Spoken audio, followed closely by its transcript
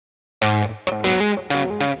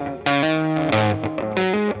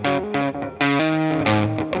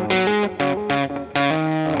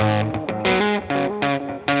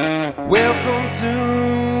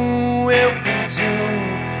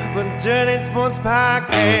Sports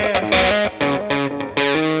Podcast.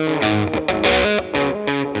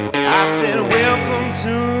 I said, welcome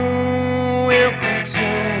to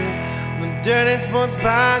the Dirty Sports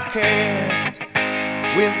Podcast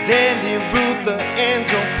with Andy Ruther and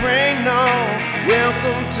Joe Prano.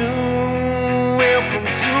 Welcome to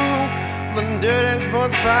the Dirty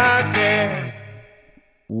Sports Podcast.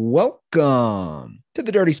 Welcome to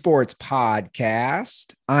the Dirty Sports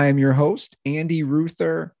Podcast. I am your host, Andy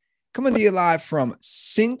Ruther, coming to you live from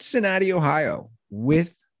Cincinnati, Ohio,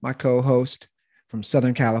 with my co-host from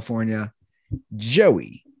Southern California,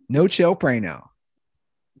 Joey No Chill Prano.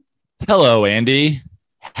 Hello, Andy.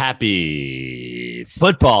 Happy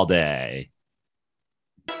football day.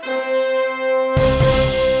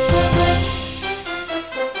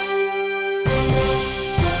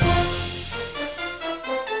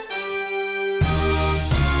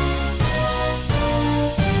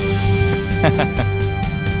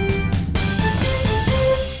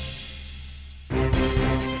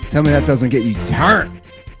 Tell me that doesn't get you turned.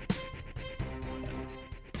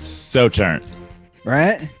 So turned.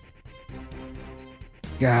 Right?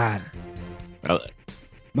 God.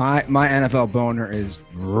 My NFL boner is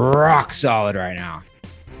rock solid right now.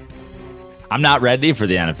 I'm not ready for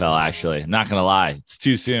the NFL, actually. I'm not going to lie. It's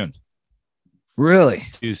too soon. Really?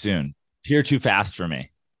 It's too soon. It's here too fast for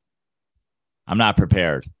me. I'm not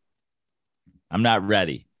prepared. I'm not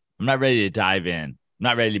ready. I'm not ready to dive in. I'm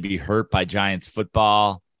not ready to be hurt by Giants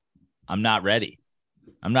football. I'm not ready.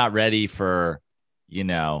 I'm not ready for,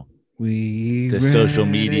 the social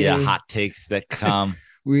media hot takes that come.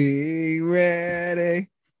 We ready.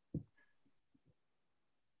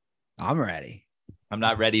 I'm ready. I'm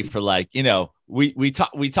not ready for we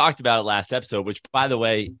talked about it last episode, which, by the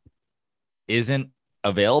way, isn't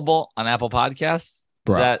available on Apple Podcasts.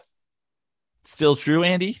 Bro. Is that still true,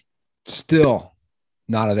 Andy? Still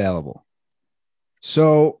not available.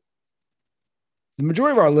 So the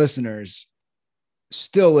majority of our listeners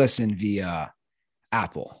still listen via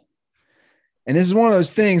Apple. And this is one of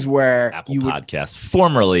those things where Apple Podcasts,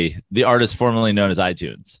 formerly known as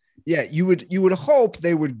iTunes. Yeah, you would hope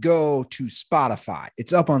they would go to Spotify.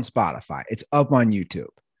 It's up on Spotify. It's up on YouTube.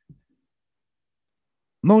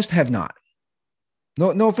 Most have not.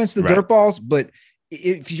 No offense to the Dirtballs, but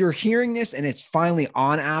if you're hearing this and it's finally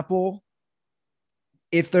on Apple,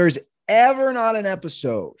 if there's ever not an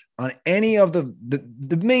episode on any of the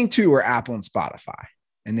main two are Apple and Spotify,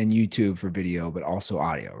 and then YouTube for video, but also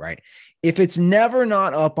audio, right? If it's never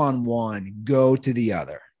not up on one, go to the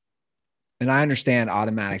other. And I understand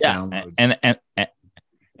automatic downloads.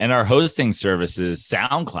 And our hosting service is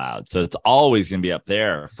SoundCloud. So it's always going to be up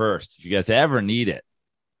there first. If you guys ever need it,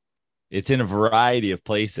 it's in a variety of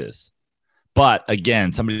places. But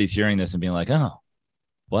again, somebody's hearing this and being like, oh,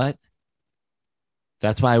 what?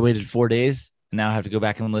 That's why I waited 4 days and now I have to go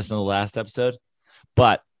back and listen to the last episode.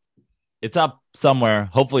 But it's up somewhere.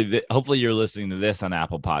 Hopefully you're listening to this on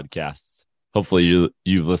Apple Podcasts. Hopefully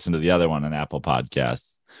you've listened to the other one on Apple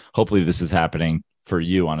Podcasts. Hopefully this is happening for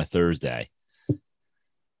you on a Thursday.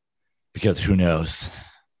 Because who knows?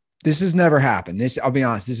 This has never happened. I'll be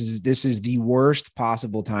honest, this is the worst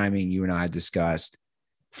possible timing you and I discussed.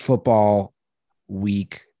 Football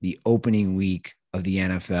week, the opening week of the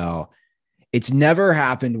NFL. It's never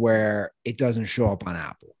happened where it doesn't show up on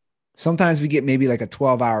Apple. Sometimes we get maybe like a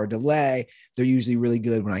 12-hour delay. They're usually really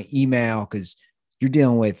good when I email because you're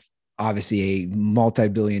dealing with obviously a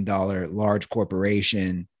multi-billion-dollar large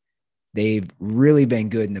corporation. They've really been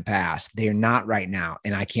good in the past. They're not right now,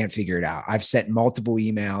 and I can't figure it out. I've sent multiple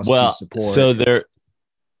emails to support. So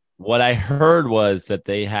what I heard was that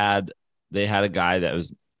they had a guy that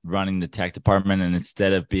was running the tech department, and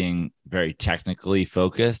instead of being very technically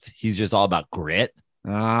focused, he's just all about grit.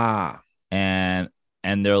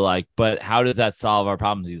 And they're like, but how does that solve our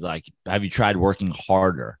problems? He's like, have you tried working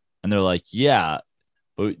harder? And they're like, yeah,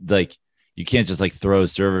 but like, you can't just like throw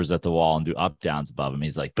servers at the wall and do up downs above him.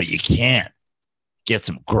 He's like, but you can't get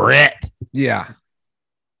some grit. Yeah.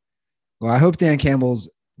 Well, I hope Dan Campbell's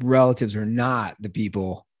relatives are not the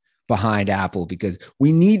people behind Apple because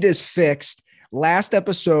we need this fixed. Last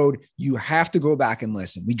episode, you have to go back and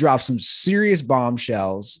listen. We dropped some serious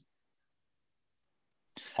bombshells.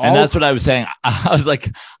 And that's what I was saying. I was like,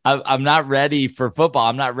 I'm not ready for football.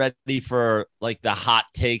 I'm not ready for like the hot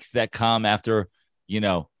takes that come after,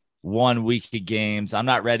 1 week of games. I'm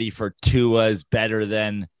not ready for Tua's better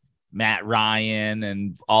than Matt Ryan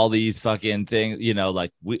and all these fucking things.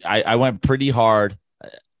 I went pretty hard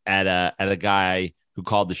at a guy who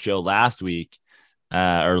called the show last week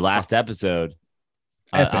or last episode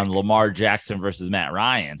on Lamar Jackson versus Matt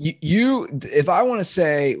Ryan. If I want to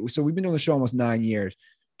say, so we've been doing the show almost 9 years.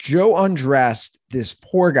 Joe undressed this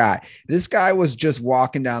poor guy. This guy was just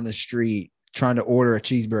walking down the street trying to order a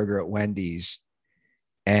cheeseburger at Wendy's.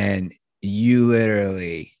 And you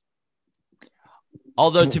literally.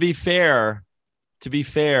 Although to be fair,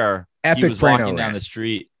 Epic he was walking down rant. the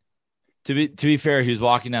street. To be fair, he was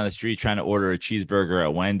walking down the street trying to order a cheeseburger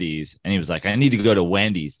at Wendy's, and he was like, "I need to go to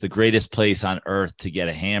Wendy's, the greatest place on earth to get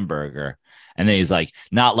a hamburger." And then he's like,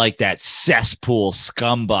 "Not like that cesspool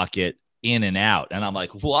scum bucket In-N-Out." And I'm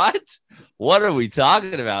like, "What? What are we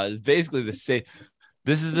talking about?" It's basically the same.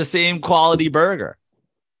 This is the same quality burger.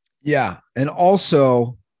 Yeah. And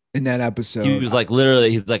also in that episode, He was like,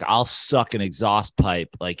 literally, he's like, "I'll suck an exhaust pipe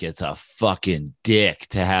like it's a fucking dick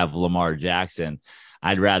to have Lamar Jackson.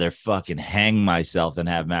 I'd rather fucking hang myself than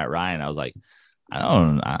have Matt Ryan." I was like, I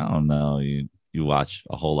don't know. You watch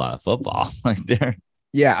a whole lot of football like there.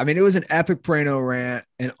 yeah, I mean, it was an epic Prano rant.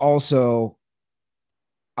 And also,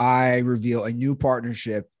 I reveal a new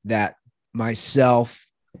partnership that myself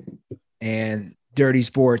and Dirty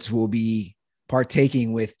Sports will be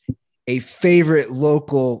partaking with a favorite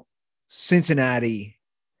local Cincinnati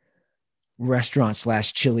restaurant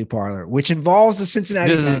 / chili parlor, which involves the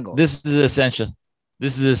Cincinnati Bengals. This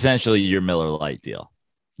is essentially your Miller Lite deal.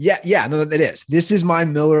 Yeah, no, it is. This is my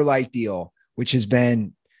Miller Lite deal, which has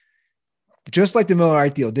been just like the Miller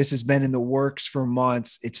Lite deal. This has been in the works for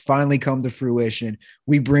months. It's finally come to fruition.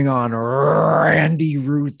 We bring on Randy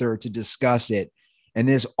Ruther to discuss it. And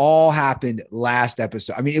this all happened last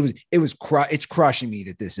episode. I mean, it's crushing me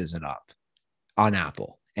that this isn't up on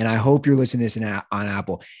Apple. And I hope you're listening to this on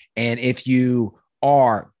Apple. And if you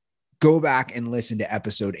are, go back and listen to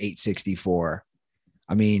episode 864.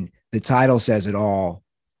 I mean, the title says it all.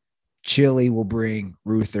 Chili will bring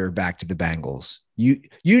Ruther back to the Bengals. You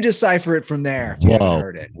decipher it from there if you haven't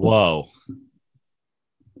heard it. Whoa.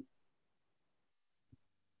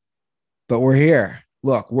 But we're here.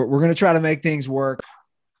 Look, we're going to try to make things work.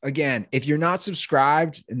 Again, if you're not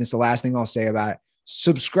subscribed, and this is the last thing I'll say about it,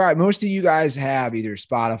 subscribe. Most of you guys have either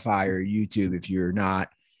Spotify or YouTube if you're not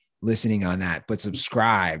listening on that, but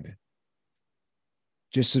subscribe.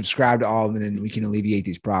 Just subscribe to all of them, and then we can alleviate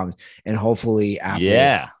these problems. And hopefully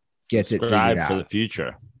Apple gets it figured out for the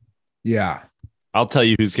future. Yeah. I'll tell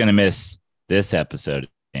you who's going to miss this episode,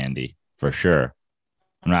 Andy, for sure.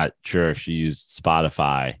 I'm not sure if she used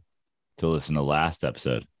Spotify to listen to the last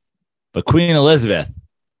episode, but Queen Elizabeth,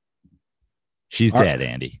 she's dead,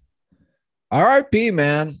 Andy. R.I.P.,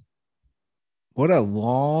 man. What a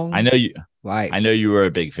long life. I know you were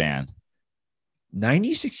a big fan.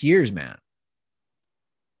 96 years, man.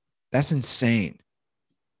 That's insane.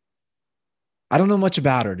 I don't know much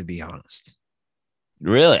about her, to be honest.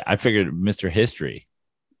 Really? I figured Mr. History.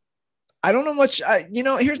 I don't know much.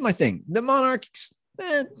 Here's my thing. The monarchs,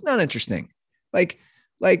 not interesting. Like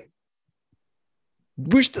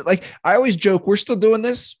we're still I always joke, we're still doing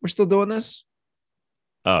this. We're still doing this.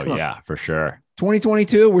 Oh, yeah, for sure.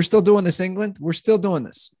 2022, we're still doing this, England. We're still doing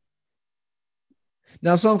this.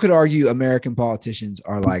 Now, some could argue American politicians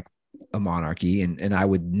are like a monarchy, and I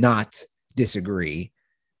would not disagree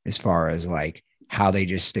as far as like how they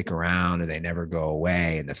just stick around and they never go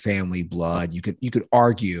away, and the family blood. You could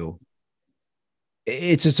argue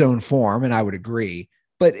it's its own form, and I would agree,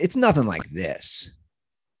 but it's nothing like this.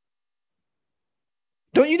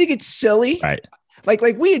 Don't you think it's silly? Right. Like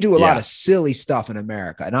we do a lot of silly stuff in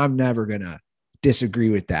America, and I'm never gonna disagree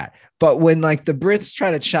with that. But when like the Brits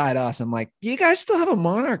try to chide us, I'm like, you guys still have a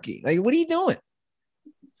monarchy. Like, what are you doing?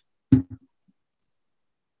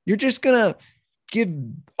 You're just gonna give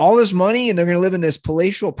all this money and they're gonna live in this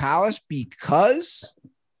palatial palace because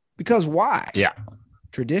why? Yeah.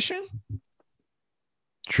 Tradition.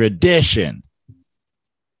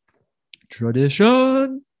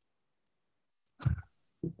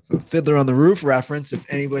 So Fiddler on the Roof reference, if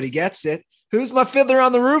anybody gets it. Who's my Fiddler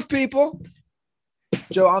on the Roof, people?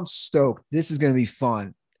 Joe, I'm stoked. This is going to be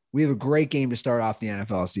fun. We have a great game to start off the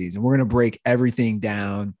NFL season. We're going to break everything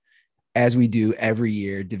down as we do every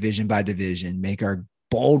year, division by division, make our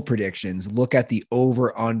bold predictions, look at the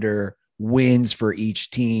over-under wins for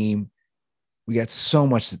each team. We got so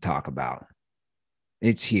much to talk about.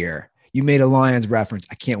 It's here. You made a Lions reference.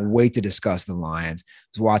 I can't wait to discuss the Lions. I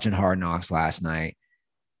was watching Hard Knocks last night,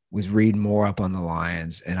 was reading more up on the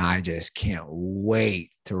Lions, and I just can't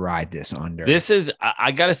wait to ride this under. This is,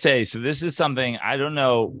 I got to say, so this is something, I don't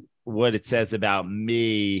know what it says about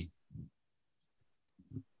me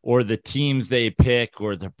or the teams they pick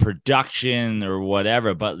or the production or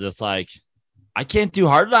whatever, but just like, I can't do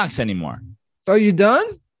Hard Knocks anymore. Oh, you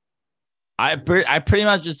done? I pretty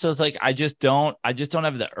much just was like, I just don't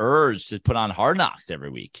have the urge to put on Hard Knocks every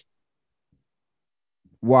week.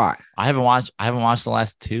 Why? I haven't watched the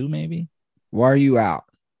last two, maybe. Why are you out?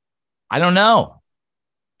 I don't know.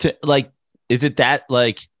 Is it that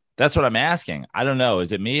that's what I'm asking. I don't know.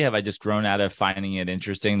 Is it me? Have I just grown out of finding it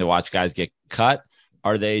interesting to watch guys get cut?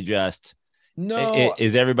 Are they just No.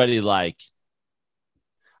 Is everybody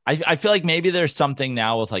I feel like maybe there's something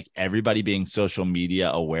now with like everybody being social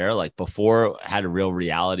media aware. Like before had a real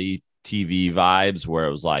reality TV vibes where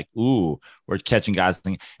it was like, ooh, we're catching guys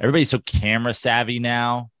thinking everybody's so camera savvy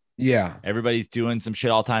now. Yeah. Everybody's doing some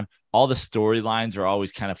shit all the time. All the storylines are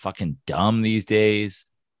always kind of fucking dumb these days.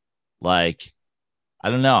 Like, I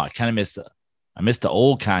don't know. I missed the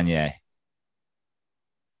old Kanye.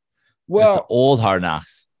 Well, the old Hard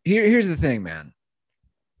Knocks. Here's the thing, man.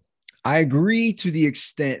 I agree to the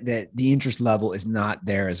extent that the interest level is not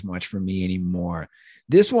there as much for me anymore.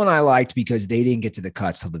 This one I liked because they didn't get to the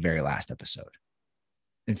cuts till the very last episode.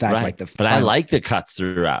 In fact, right. But I like the cuts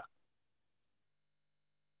throughout.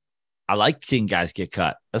 I like seeing guys get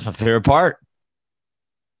cut. That's my favorite part.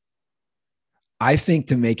 I think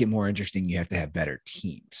to make it more interesting, you have to have better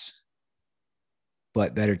teams.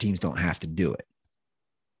 But better teams don't have to do it.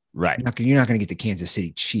 Right. You're not going to get the Kansas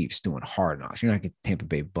City Chiefs doing Hard Knocks. You're not going to get the Tampa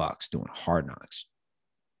Bay Bucks doing Hard Knocks.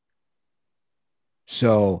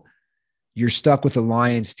 So you're stuck with the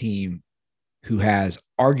Lions team who has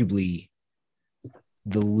arguably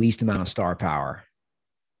the least amount of star power.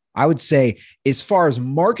 I would say as far as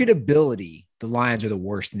marketability, the Lions are the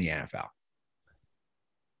worst in the NFL.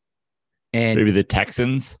 And maybe the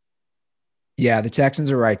Texans. Yeah, the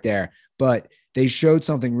Texans are right there. But they showed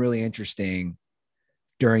something really interesting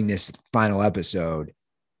during this final episode.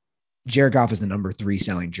 Jared Goff is the number 3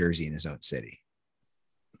 selling jersey in his own city.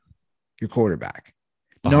 Your quarterback.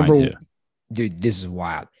 Dude, this is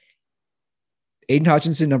wild. Aiden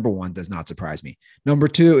Hutchinson, number 1, does not surprise me. Number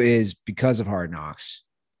 2 is, because of Hard Knocks,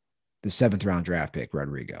 the 7th round draft pick,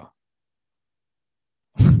 Rodrigo.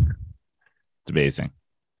 It's amazing.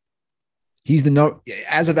 He's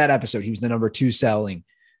as of that episode, he was the number 2 selling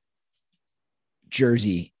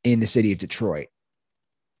jersey in the city of Detroit.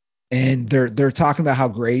 And they're talking about how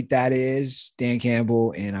great that is, Dan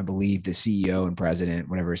Campbell, and I believe the CEO and president,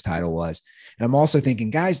 whatever his title was. And I'm also thinking,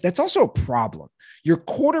 guys, that's also a problem. Your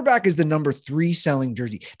quarterback is the number 3 selling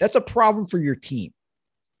jersey. That's a problem for your team.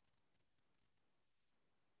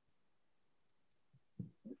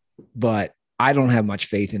 But I don't have much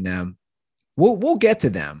faith in them. We'll get to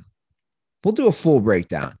them. We'll do a full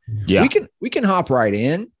breakdown. Yeah. We can hop right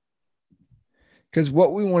in, because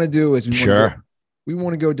what we want to do is we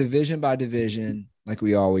want to go division by division like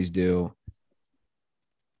we always do.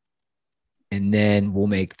 And then we'll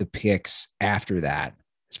make the picks after that,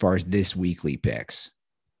 as far as this weekly picks,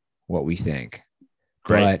 what we think.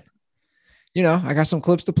 Great. But, I got some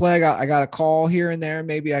clips to play. I got a call here and there.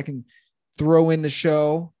 Maybe I can throw in the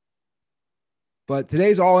show. But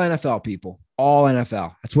today's all NFL, people. All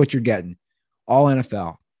NFL. That's what you're getting. All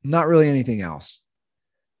NFL. Not really anything else.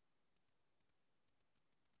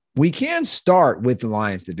 We can start with the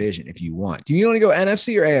Lions division if you want. Do you want to go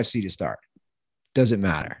NFC or AFC to start? Doesn't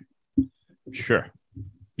matter. Sure.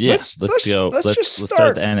 Yeah. Let's go. Let's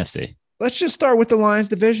start the NFC. Let's just start with the Lions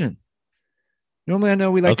division. Normally I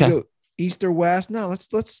know we like to go east or west. No,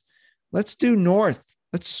 let's do north.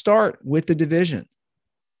 Let's start with the division.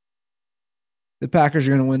 The Packers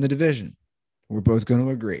are going to win the division. We're both going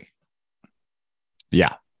to agree.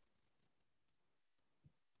 Yeah.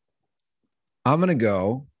 I'm going to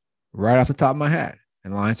go right off the top of my head,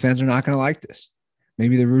 and Lions fans are not going to like this.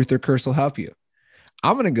 Maybe the Ruther curse will help you.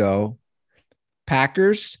 I'm going to go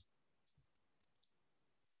Packers,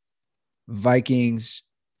 Vikings,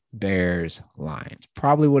 Bears, Lions.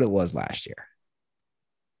 Probably what it was last year.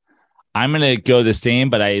 I'm going to go the same,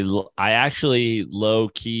 but I actually low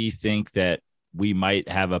key think that we might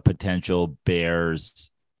have a potential Bears.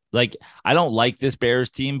 Like, I don't like this Bears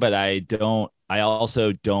team, but I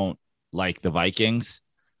also don't like the Vikings.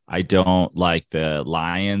 I don't like the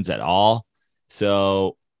Lions at all.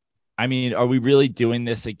 So, I mean, are we really doing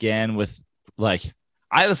this again with, like,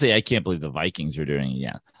 honestly, I can't believe the Vikings are doing it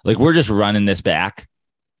again. Like, we're just running this back.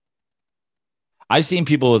 I've seen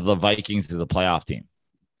people with the Vikings as a playoff team.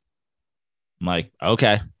 I'm like,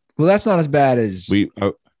 okay. Well, that's not as bad as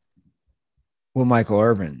what Michael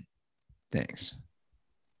Irvin thinks.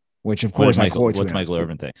 Which, of course, what's Michael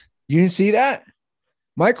Irvin think? You didn't see that?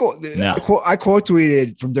 Michael, no. I quote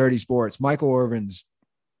tweeted from Dirty Sports, Michael Irvin's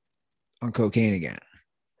on cocaine again.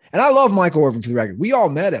 And I love Michael Irvin, for the record. We all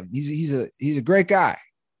met him. He's a great guy.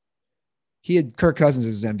 He had Kirk Cousins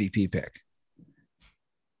as his MVP pick.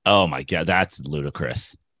 Oh my God, that's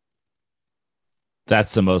ludicrous.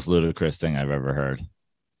 That's the most ludicrous thing I've ever heard.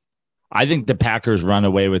 I think the Packers run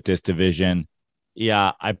away with this division.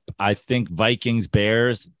 Yeah, I think Vikings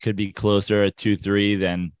Bears could be closer at 2-3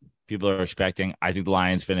 than people are expecting. I think the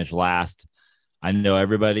Lions finish last. I know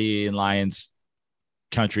everybody in Lions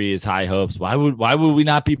country is high hopes. Why would we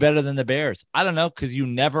not be better than the Bears? I don't know, because you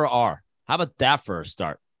never are. How about that for a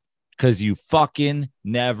start? Because you fucking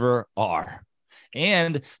never are.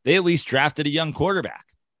 And they at least drafted a young quarterback.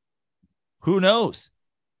 Who knows?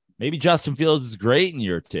 Maybe Justin Fields is great in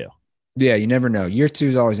year 2. Yeah, you never know. Year 2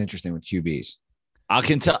 is always interesting with QBs. I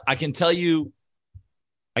can tell you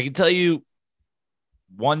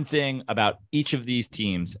one thing about each of these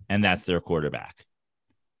teams, and that's their quarterback.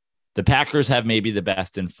 The Packers have maybe the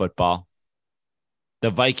best in football. The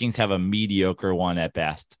Vikings have a mediocre one at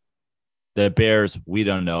best. The Bears, we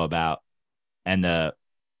don't know about. And the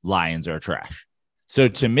Lions are trash. So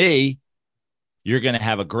to me, you're going to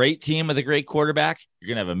have a great team with a great quarterback. You're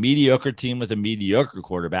going to have a mediocre team with a mediocre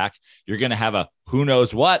quarterback. You're going to have a who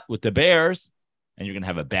knows what with the Bears. And you're going to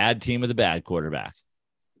have a bad team with a bad quarterback.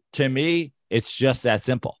 To me, it's just that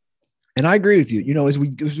simple. And I agree with you. You know, as we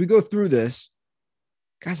go through this,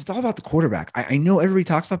 guys, it's all about the quarterback. I know everybody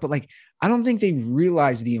talks about, but like, I don't think they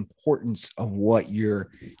realize the importance of what your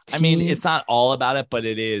team. I mean, it's not all about it, but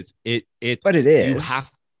it is. But it is.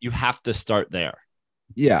 You have to start there.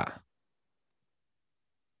 Yeah.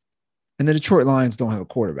 And the Detroit Lions don't have a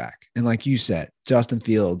quarterback. And like you said, Justin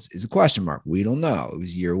Fields is a question mark. We don't know. It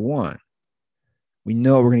was year 1. We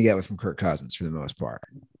know what we're going to get from Kirk Cousins for the most part.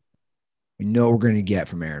 We know what we're going to get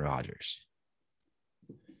from Aaron Rodgers.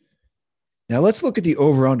 Now let's look at the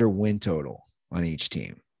over-under win total on each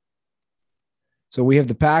team. So we have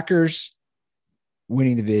the Packers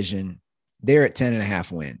winning division. They're at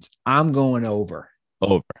 10.5 wins. I'm going over.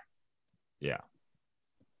 Over. Yeah.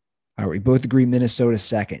 All right. We both agree Minnesota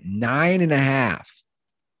second. 9.5.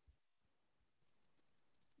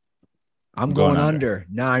 I'm going under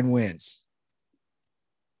 9 wins.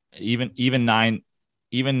 Even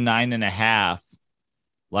 9.5.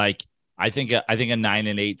 Like, I think a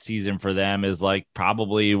 9-8 season for them is like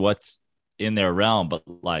probably what's in their realm, but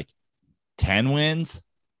like 10 wins.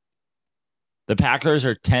 The Packers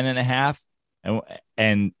are 10.5,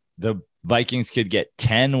 and the Vikings could get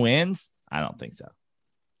 10 wins. I don't think so.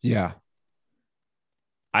 Yeah.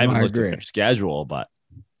 I haven't looked at their schedule, but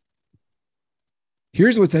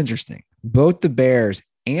here's what's interesting. Both the Bears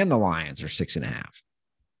and the Lions are 6.5.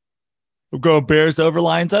 We'll go Bears over,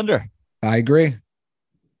 Lions under. I agree.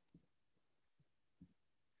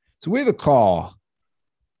 So we have a call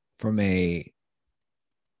from I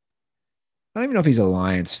don't even know if he's a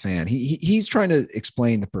Lions fan. He's trying to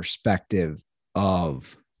explain the perspective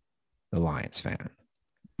of the Lions fan.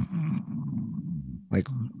 Like,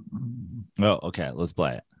 oh, okay, let's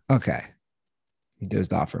play it. Okay. He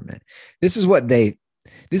dozed off for a minute. This is what he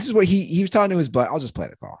was talking to his butt. I'll just play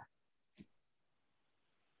the call.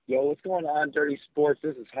 Yo, what's going on, Dirty Sports?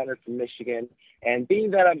 This is Hunter from Michigan. And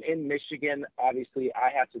being that I'm in Michigan, obviously I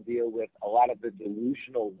have to deal with a lot of the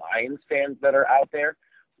delusional Lions fans that are out there.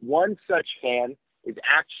 One such fan is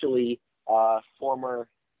actually former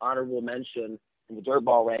honorable mention in the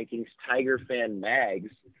Dirtball rankings, Tiger fan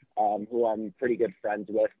Mags, who I'm pretty good friends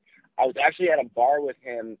with. I was actually at a bar with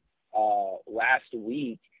him last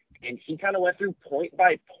week, and he kind of went through point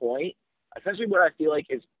by point, essentially what I feel like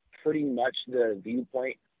is pretty much the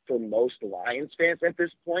viewpoint for most Lions fans at this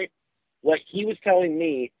point. What he was telling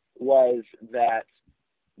me was that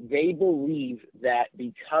they believe that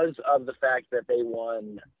because of the fact that they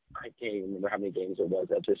won, I can't even remember how many games it was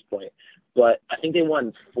at this point, but I think they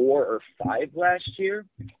won 4 or 5 last year,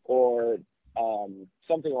 or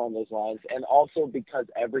something along those lines. And also because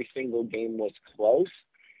every single game was close,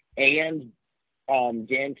 and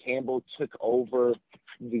Dan Campbell took over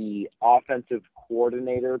the offensive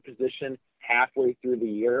coordinator position halfway through the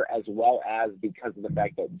year, as well as because of the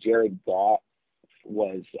fact that Jared Goff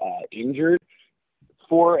was injured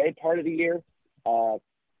for a part of the year,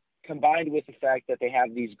 combined with the fact that they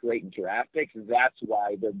have these great draft picks, that's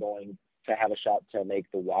why they're going to have a shot to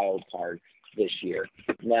make the wild card this year.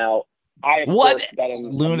 Now, I bet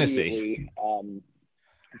lunacy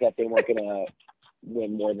that they weren't going to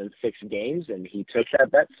win more than 6 games, and he took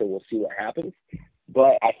that bet, so we'll see what happens.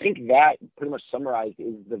 But I think that pretty much summarized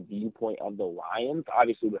is the viewpoint of the Lions.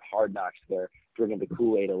 Obviously, with Hard Knocks, they're drinking the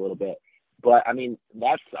Kool-Aid a little bit. But, I mean,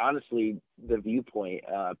 that's honestly the viewpoint,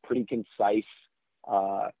 pretty concise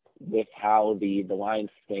with how the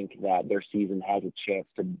Lions think that their season has a chance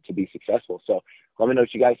to be successful. So let me know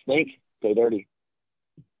what you guys think. Stay dirty.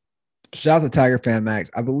 Shout out to Tiger fan Max.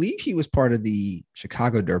 I believe he was part of the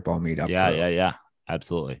Chicago Dirtball meetup. Yeah.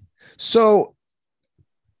 Absolutely. So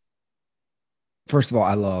First of all,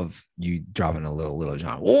 I love you dropping a little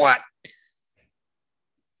John. What?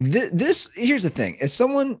 This here's the thing. As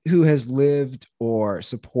someone who has lived or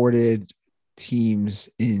supported teams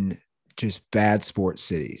in just bad sports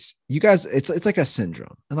cities, you guys, it's like a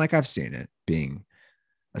syndrome. And like I've seen it being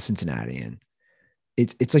a Cincinnatian.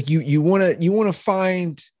 It's like you want to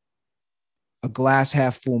find a glass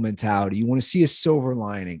half full mentality. You want to see a silver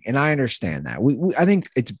lining. And I understand that. I think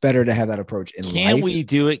it's better to have that approach in life.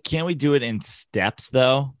 Can't we do it in steps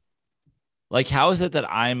though? Like, how is it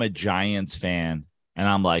that I'm a Giants fan and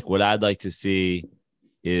I'm like, what I'd like to see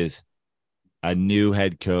is a new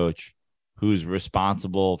head coach who's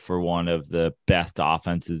responsible for one of the best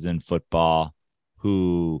offenses in football,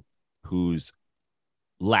 whose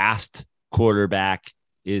last quarterback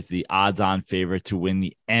is the odds-on favorite to win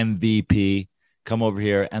the MVP. Come over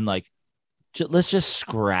here and let's just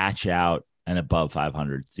scratch out an above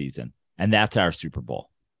 500 season. And that's our Super Bowl.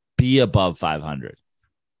 Be above 500.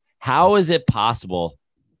 How is it possible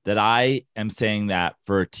that I am saying that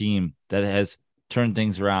for a team that has turned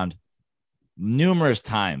things around numerous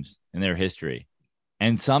times in their history,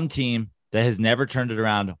 and some team that has never turned it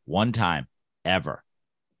around one time ever?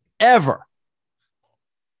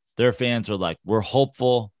 Their fans are like, we're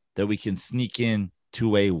hopeful that we can sneak in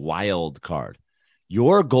to a wild card.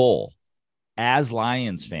 Your goal as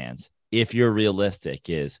Lions fans, if you're realistic,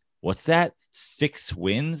 is what's that? 6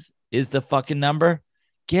 wins is the fucking number.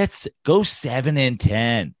 Go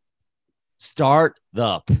 7-10. Start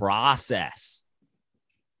the process.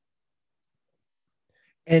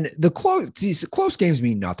 And the close games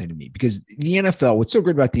mean nothing to me because the NFL, what's so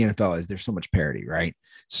good about the NFL is there's so much parity, right?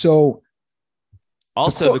 So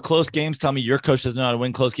also the close games tell me your coach doesn't know how to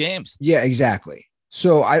win close games. Yeah, exactly.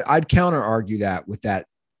 So I'd counter argue that with that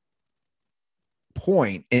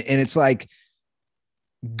point. And it's like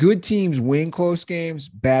good teams win close games,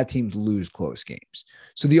 bad teams lose close games.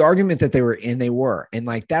 So the argument that they were. And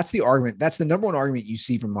like, that's the argument. That's the number one argument you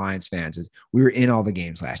see from Lions fans is we were in all the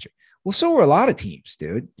games last year. Well, so were a lot of teams,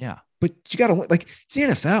 dude. Yeah. But you got to like, it's the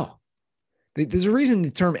NFL. There's a reason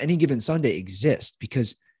the term any given Sunday exists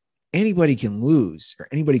because anybody can lose or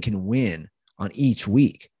anybody can win on each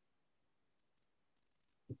week.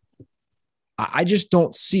 I just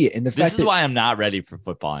don't see it. And this is why I'm not ready for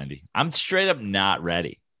football, Andy. I'm straight up not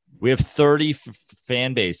ready. We have 30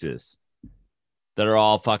 fan bases that are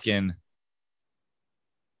all fucking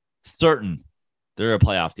certain they're a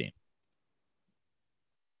playoff team.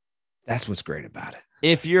 That's what's great about it.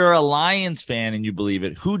 If you're a Lions fan and you believe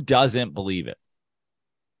it, who doesn't believe it?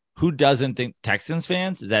 Who doesn't think Texans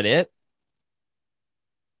fans? Is that it?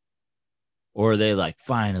 Or are they like,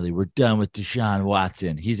 finally, we're done with Deshaun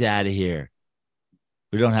Watson. He's out of here.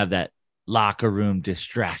 We don't have that locker room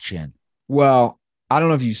distraction. Well, I don't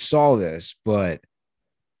know if you saw this, but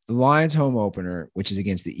the Lions home opener, which is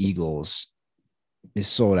against the Eagles, is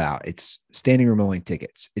sold out. It's standing room only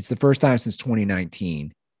tickets. It's the first time since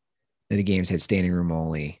 2019 that the games had standing room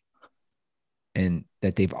only and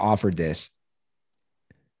that they've offered this.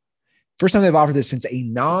 First time they've offered this since a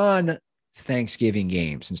non-Thanksgiving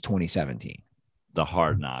game since 2017. The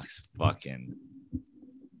Hard Knocks fucking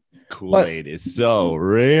Kool-Aid is so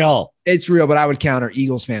real. It's real, but I would counter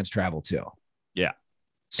Eagles fans travel too. Yeah.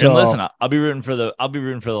 So and listen, I'll be rooting for the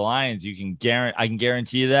Lions. I can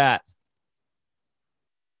guarantee you that.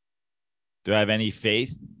 Do I have any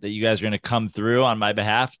faith that you guys are going to come through on my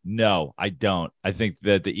behalf? No, I don't. I think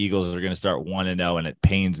that the Eagles are going to start 1-0, and it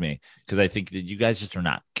pains me because I think that you guys just are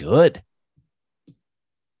not good.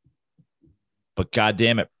 But God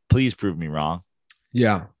damn it, please prove me wrong.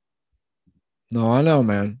 Yeah. No, I know,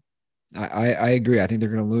 man. I agree. I think they're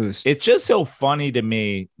going to lose. It's just so funny to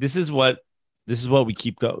me. This is what I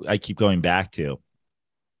keep going back to.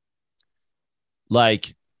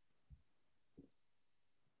 Like,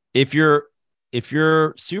 if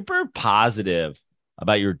you're super positive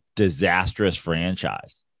about your disastrous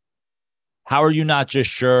franchise, how are you not just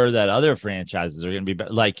sure that other franchises are going to be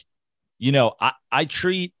better? Like, I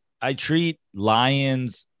treat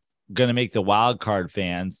Lions going to make the wild card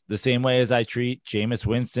fans the same way as I treat Jameis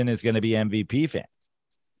Winston is going to be MVP fans.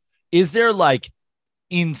 Is there like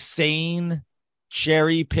insane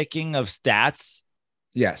cherry picking of stats?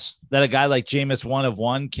 Yes. That a guy like Jameis 1 of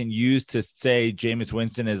 1 can use to say Jameis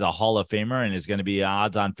Winston is a Hall of Famer and is going to be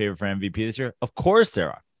odds on favorite for MVP this year? Of course there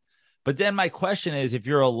are. But then my question is, if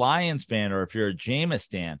you're a Lions fan or if you're a Jameis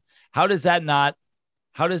fan, how do the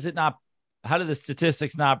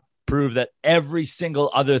statistics not prove that every single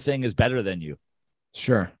other thing is better than you?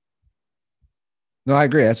 Sure. No, I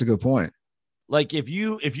agree. That's a good point. Like if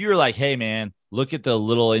you're like, hey man, look at the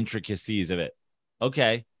little intricacies of it.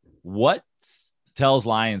 Okay. What tells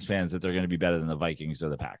Lions fans that they're going to be better than the Vikings or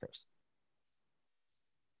the Packers.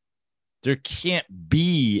 There can't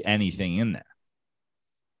be anything in there.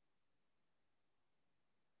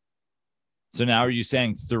 So now are you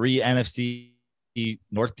saying 3 NFC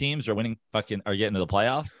North teams are getting to the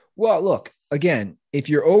playoffs? Well, look, again, if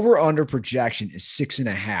your over under projection is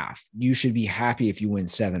 6.5, you should be happy if you win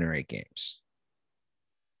 7 or 8 games.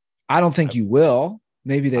 I don't think you will.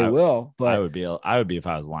 Maybe they will, but I would be if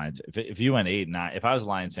I was Lions. If you went 8-9, if I was a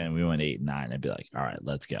Lions fan, we went 8-9, I'd be like, all right,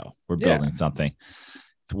 let's go. We're building something.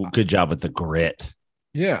 Good job with the grit.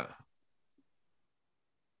 Yeah.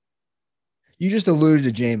 You just alluded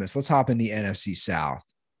to Jameis. Let's hop in the NFC South.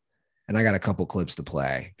 And I got a couple clips to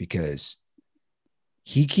play because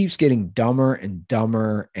he keeps getting dumber and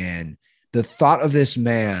dumber. And the thought of this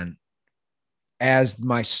man as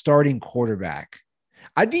my starting quarterback,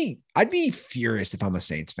 I'd be furious if I'm a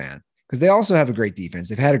Saints fan because they also have a great defense.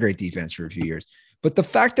 They've had a great defense for a few years. But the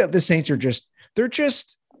fact that the Saints are they're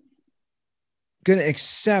just going to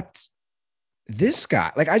accept this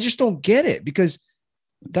guy. Like, I just don't get it because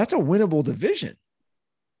that's a winnable division.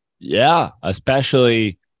 Yeah,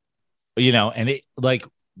 especially, and it like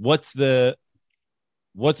what's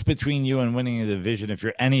between you and winning a division if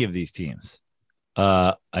you're any of these teams?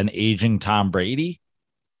 An aging Tom Brady?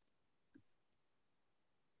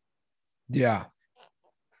 Yeah.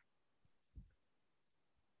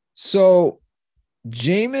 So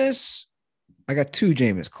Jameis, I got 2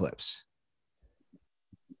 Jameis clips.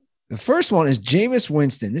 The first one is Jameis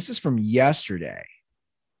Winston. This is from yesterday.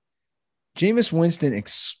 Jameis Winston,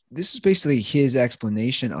 this is basically his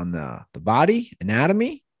explanation on the body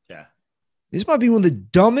anatomy. Yeah. This might be one of the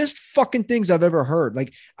dumbest fucking things I've ever heard.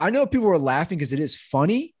 Like, I know people are laughing because it is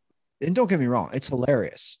funny. And don't get me wrong, it's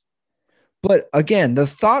hilarious. But again, the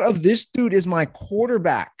thought of this dude is my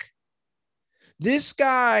quarterback. This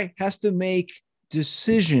guy has to make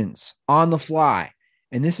decisions on the fly.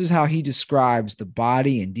 And this is how he describes the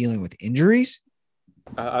body and dealing with injuries.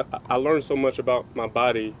 I learned so much about my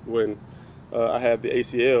body when I had the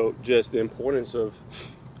ACL, just the importance of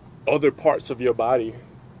other parts of your body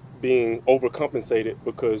being overcompensated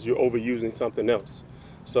because you're overusing something else.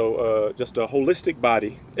 So just a holistic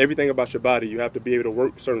body, everything about your body, you have to be able to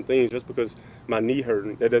work certain things. Just because my knee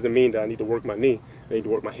hurt, that doesn't mean that I need to work my knee. I need to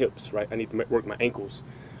work my hips, right? I need to work my ankles.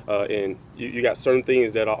 And you got certain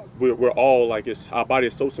things that we're all like, our body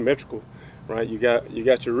is so symmetrical, right? You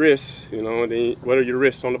got your wrists, and then what are your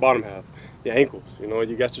wrists on the bottom half? Your ankles,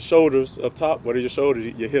 you got your shoulders up top. What are your shoulders?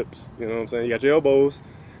 Your hips, you know what I'm saying? You got your elbows.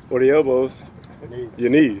 What are your elbows? Your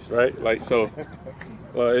knees, right? Like, so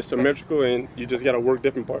it's symmetrical and you just got to work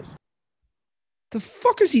different parts. The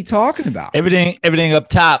fuck is he talking about? Everything up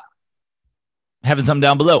top, having something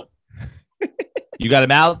down below. You got a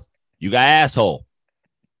mouth, you got asshole.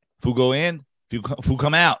 Who go in, who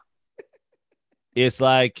come out. It's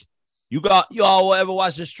like you all ever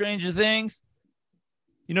watch the Stranger Things?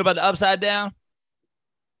 You know about the upside down?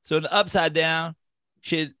 So the upside down,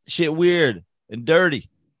 shit weird and dirty.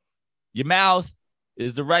 Your mouth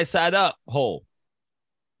is the right side up hole.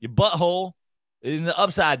 Your butthole is in the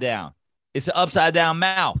upside down. It's an upside down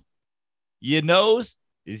mouth. Your nose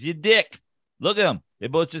is your dick. Look at them. They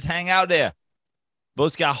both just hang out there.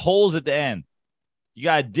 Both got holes at the end. You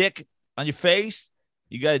got a dick on your face.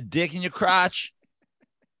 You got a dick in your crotch.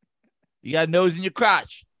 You got a nose in your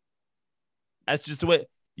crotch. That's just the way.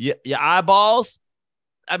 Your eyeballs.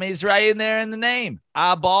 I mean, it's right in there in the name.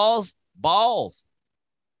 Eyeballs, balls.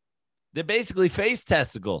 They're basically face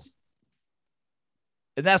testicles.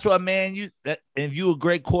 And that's what, man, if you a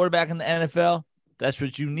great quarterback in the NFL, that's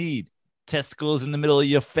what you need. Testicles in the middle of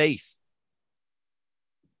your face.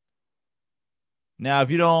 Now,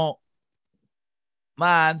 if you don't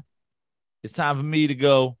mind, it's time for me to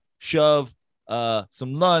go shove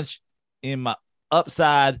some lunch in my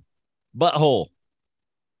upside butthole.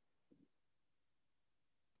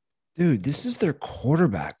 Dude, this is their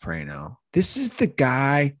quarterback, Prano. This is the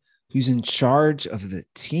guy who's in charge of the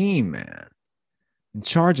team, man. In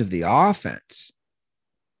charge of the offense.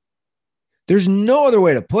 There's no other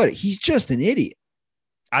way to put it. He's just an idiot.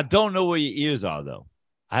 I don't know where your ears are, though.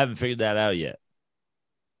 I haven't figured that out yet.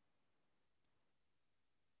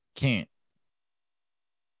 Can't.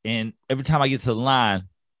 And every time I get to the line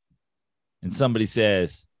and somebody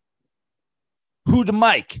says, who the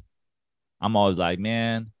mic? I'm always like,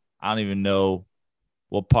 man, I don't even know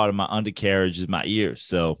what part of my undercarriage is my ears.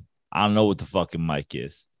 So I don't know what the fucking mic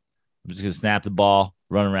is. I'm just going to snap the ball,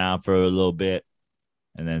 run around for a little bit,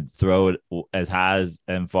 and then throw it as high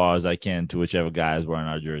and far as I can to whichever guy is wearing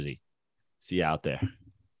our jersey. See you out there.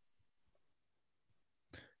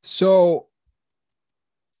 So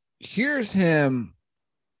Here's him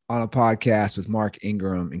on a podcast with Mark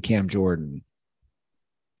Ingram and Cam Jordan.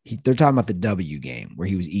 They're talking about the W game where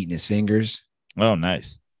he was eating his fingers. Oh,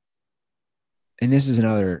 nice. And this is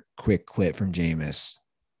another quick clip from Jameis.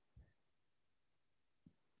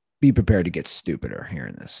 Be prepared to get stupider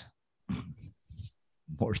hearing this.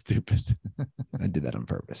 More stupid. I did that on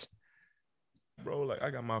purpose. Bro, like,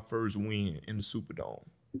 I got my first win in the Superdome.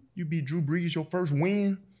 You beat Drew Brees, your first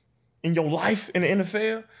win in your life in the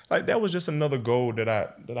NFL? Like, that was just another goal that I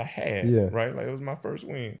had, right? Like, it was my first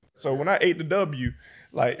win. So when I ate the W,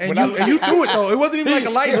 like, and you threw it though. It wasn't even like a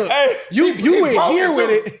light hook. Hey, you went here with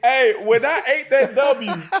it. Hey, when I ate that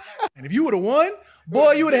W, and if you would have won,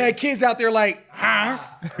 boy, you would have had kids out there like, huh?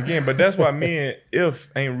 Again, but that's why me and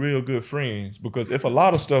If ain't real good friends, because if a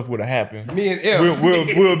lot of stuff would have happened, me and If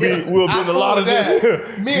we'll be in a lot of that.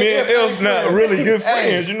 me and If not really good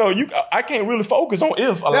friends. You know, I can't really focus on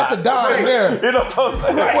If a lot. That's a dime there. You know what I'm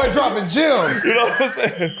saying? That boy dropping gems. You know what I'm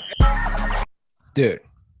saying? Dude.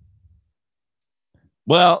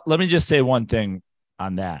 Well, let me just say one thing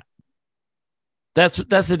on that. That's the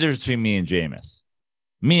difference between me and Jameis.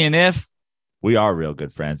 Me and If, we are real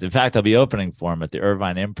good friends. In fact, I'll be opening for him at the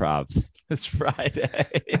Irvine Improv this Friday.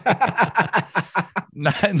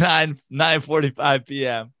 9:45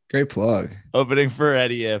 p.m. Great plug. Opening for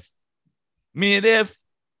Eddie If. Me and If.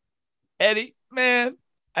 Eddie, man,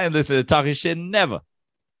 I ain't listening to talking shit never.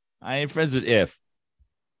 I ain't friends with If.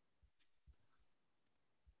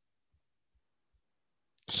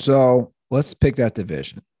 So let's pick that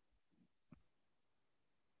division.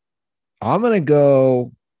 I'm going to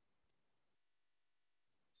go.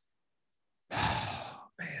 Oh,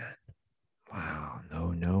 man. Wow.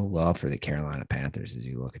 No love for the Carolina Panthers as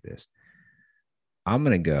you look at this. I'm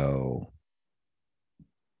going to go.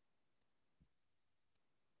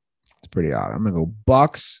 It's pretty odd. I'm going to go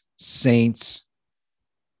Bucks, Saints,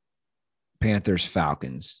 Panthers,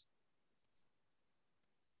 Falcons.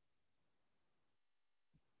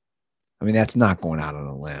 I mean, that's not going out on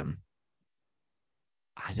a limb.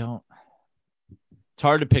 It's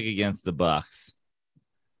hard to pick against the Bucks.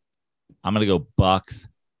 I'm going to go Bucks,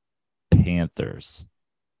 Panthers,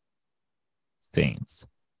 Saints.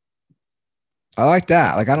 I like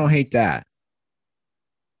that. Like, I don't hate that.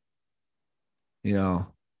 You know,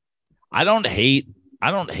 I don't hate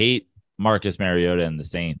Marcus Mariota and the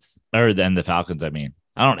Saints, or then the Falcons. I mean,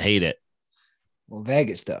 I don't hate it. Well,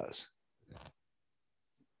 Vegas does.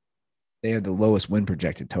 They have the lowest win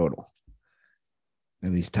projected total,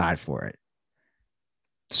 at least tied for it.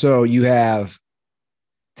 So you have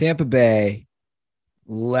Tampa Bay,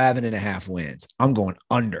 11.5 wins. I'm going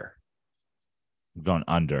under. I'm going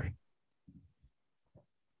under.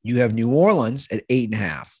 You have New Orleans at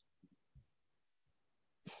 8.5.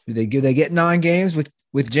 Do they get 9 games with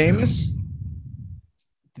Jameis?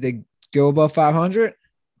 Do they go above 500?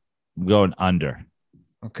 I'm going under.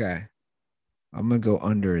 Okay. I'm going to go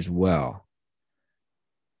under as well.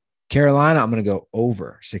 Carolina, I'm going to go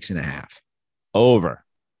over 6.5. Over.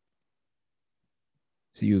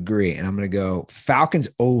 So you agree. And I'm going to go Falcons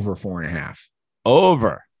over 4.5.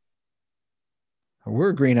 Over.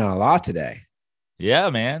 We're agreeing on a lot today. Yeah,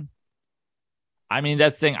 man. I mean,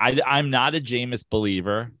 that's the thing. I'm not a Jameis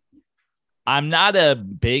believer. I'm not a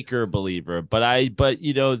Baker believer, but I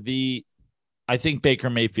think Baker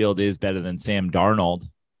Mayfield is better than Sam Darnold.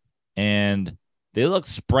 And they looked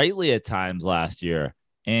sprightly at times last year.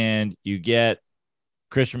 And you get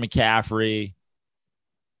Christian McCaffrey.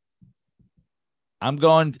 I'm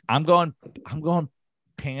going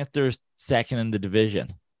Panthers second in the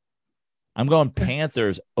division. I'm going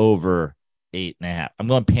Panthers over 8.5. I'm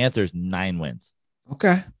going Panthers 9 wins.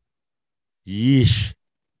 Okay. Yeesh.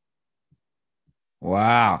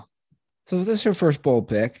 Wow. So this is your first bold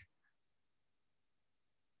pick.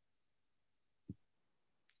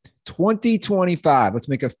 2025. Let's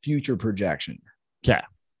make a future projection. Okay.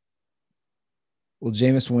 Well,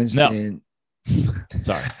 Jameis Winston. No.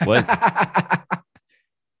 Sorry. What?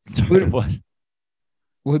 What?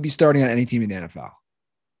 Will he be starting on any team in the NFL?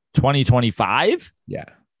 2025? Yeah.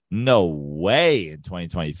 No way in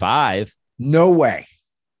 2025. No way.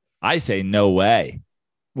 I say no way.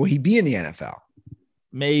 Will he be in the NFL?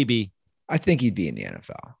 Maybe. I think he'd be in the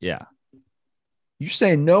NFL. Yeah. You're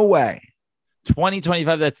saying no way.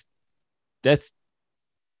 2025, that's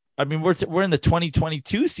I mean, we're in the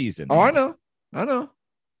 2022 season. Oh, I know.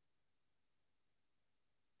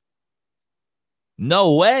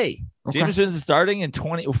 No way. Okay. Jameis Winston starting in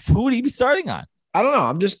 20. Who would he be starting on? I don't know.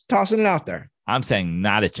 I'm just tossing it out there. I'm saying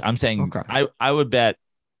I'm saying okay. I would bet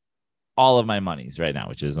all of my monies right now,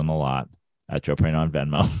 which isn't a lot, at Joe Prano on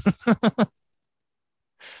Venmo.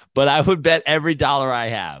 But I would bet every dollar I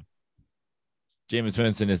have Jameis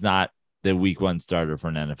Winston is not the week 1 starter for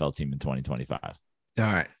an NFL team in 2025. All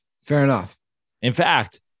right. Fair enough. In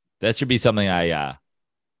fact, that should be something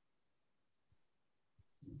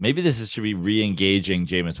maybe should be re-engaging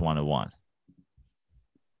Jameis 101.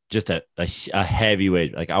 Just a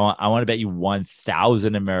heavyweight. Like I want to bet you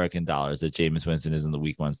 $1,000 American dollars that Jameis Winston isn't the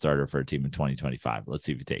week 1 starter for a team in 2025. Let's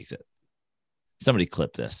see if he takes it. Somebody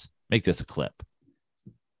clip this. Make this a clip.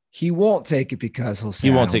 He won't take it because he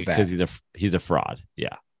won't take it because he's a fraud.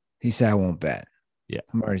 Yeah. He said I won't bet. Yeah.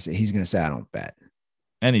 I'm already saying he's going to say I don't bet.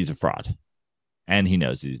 And he's a fraud. And he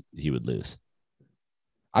knows he would lose.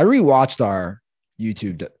 I rewatched our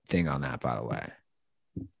YouTube thing on that, by the way.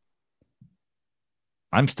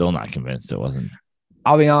 I'm still not convinced it wasn't.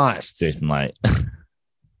 I'll be honest. Jason Light.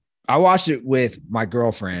 I watched it with my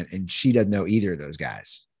girlfriend, and she doesn't know either of those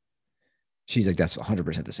guys. She's like, that's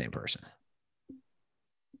 100% the same person.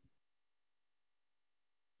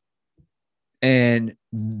 And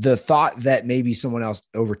the thought that maybe someone else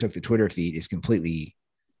overtook the Twitter feed is completely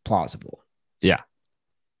plausible. Yeah.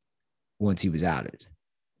 Once he was outed.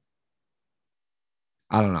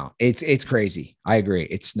 I don't know. It's crazy. I agree.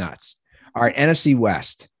 It's nuts. All right, NFC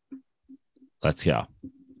West. Let's go.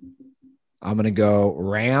 I'm going to go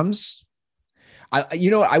Rams.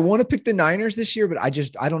 I want to pick the Niners this year, but I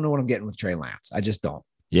don't know what I'm getting with Trey Lance. I just don't.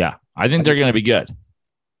 Yeah, I think they're going to be good.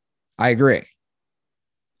 I agree.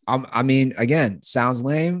 I mean, again, sounds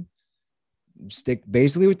lame. Stick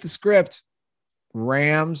basically with the script.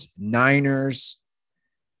 Rams, Niners,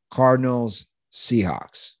 Cardinals,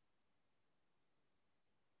 Seahawks.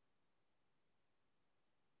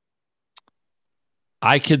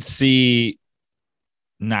 I could see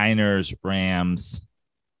Niners, Rams.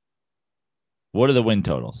 What are the win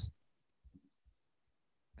totals?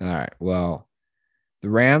 All right. Well, the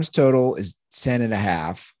Rams total is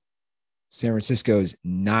 10.5. San Francisco is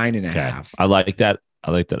 9.5. Okay. I like that.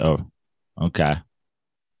 Oh, okay.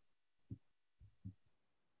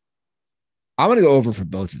 I'm going to go over for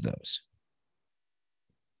both of those.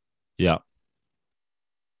 Yeah.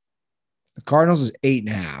 The Cardinals is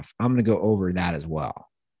 8.5. I'm going to go over that as well.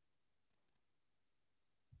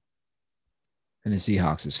 And the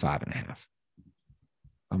Seahawks is 5.5.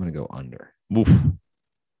 I'm going to go under. Oof.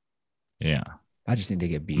 Yeah. I just think they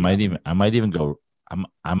get beat. I might even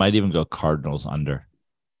go Cardinals under.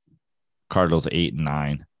 Cardinals 8 and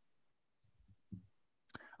 9. I'm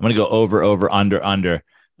going to go over, under.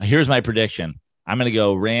 Here's my prediction. I'm going to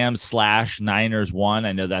go Rams/Niners 1.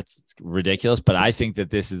 I know that's ridiculous, but I think that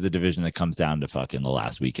this is a division that comes down to fucking the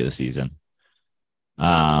last week of the season.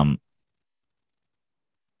 Yeah.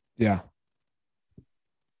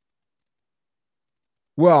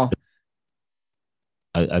 Well,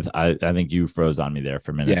 I think you froze on me there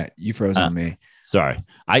for a minute. Yeah, you froze on me. Sorry.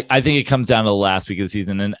 I think it comes down to the last week of the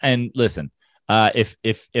season. And listen, if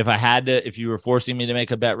you were forcing me to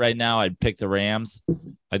make a bet right now, I'd pick the Rams.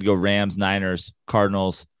 I'd go Rams, Niners,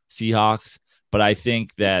 Cardinals, Seahawks. But I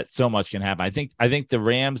think that so much can happen. I think the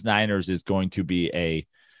Rams Niners is going to be a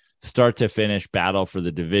start to finish battle for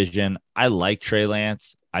the division. I like Trey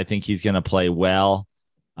Lance. I think he's going to play well.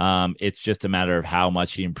 It's just a matter of how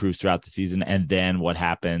much he improves throughout the season and then what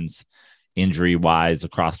happens injury wise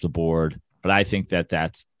across the board. But I think I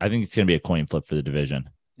think it's going to be a coin flip for the division.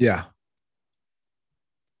 Yeah.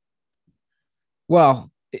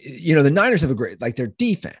 Well, the Niners have a great, their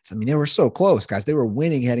defense. I mean, they were so close, guys. They were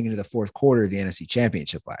winning heading into the fourth quarter of the NFC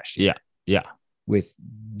Championship last year. Yeah. With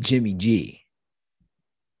Jimmy G.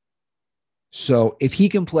 So if he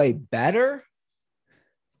can play better,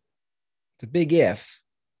 it's a big if.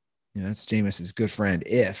 That's Jameis's good friend,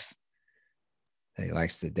 if that he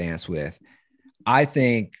likes to dance with. I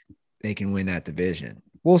think they can win that division.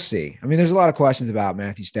 We'll see. I mean, there's a lot of questions about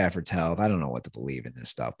Matthew Stafford's health. I don't know what to believe in this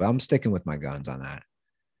stuff, but I'm sticking with my guns on that.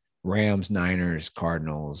 Rams, Niners,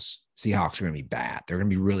 Cardinals, Seahawks are going to be bad. They're going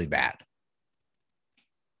to be really bad. I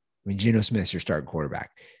mean, Geno Smith's your starting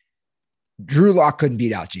quarterback. Drew Lock couldn't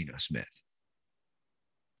beat out Geno Smith.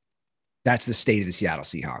 That's the state of the Seattle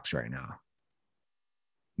Seahawks right now.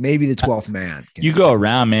 Maybe the 12th man. You go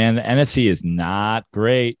around, man. The NFC is not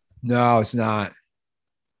great. No, it's not.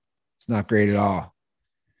 It's not great at all.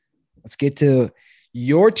 Let's get to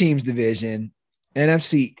your team's division,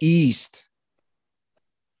 NFC East.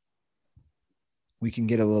 We can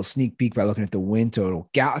get a little sneak peek by looking at the win total.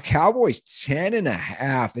 Cowboys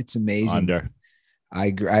 10.5. It's amazing. Under. I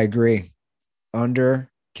agree. Under.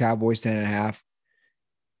 Cowboys 10.5.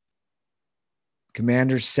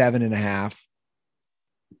 Commanders 7.5.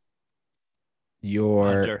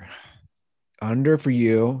 Your under for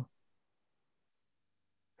you.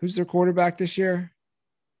 Who's their quarterback this year?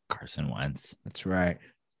 Carson Wentz. That's right.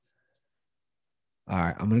 All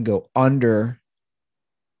right, I'm going to go under.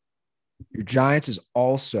 Your Giants are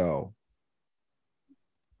also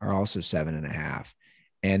 7.5.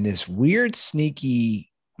 And this weird, sneaky,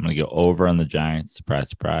 I'm going to go over on the Giants. Surprise,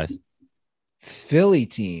 surprise. Philly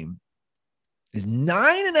team is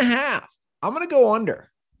 9.5. I'm going to go under.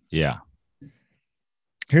 Yeah.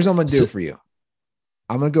 Here's what I'm going to do for you.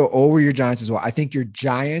 I'm going to go over your Giants as well. I think your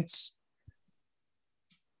Giants,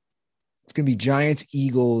 it's going to be Giants,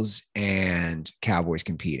 Eagles, and Cowboys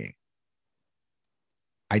competing.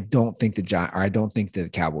 I don't think the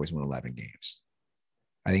Cowboys win 11 games.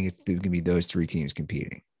 I think it's going to be those three teams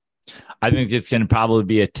competing. I think it's going to probably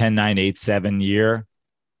be a 10-9, 8-7 year.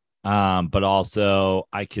 But also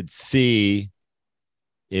I could see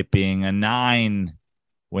it being a 9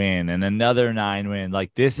 win and another 9 win.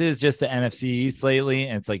 Like, this is just the NFC East lately,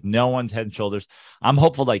 and it's like no one's head and shoulders. I'm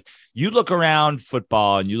hopeful. Like, you look around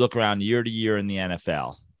football and you look around year to year in the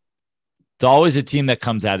NFL, it's always a team that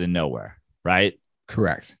comes out of nowhere, right?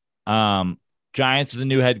 Correct. Giants are the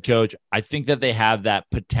new head coach. I think that they have that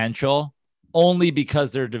potential only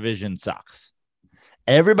because their division sucks.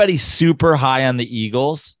 Everybody's super high on the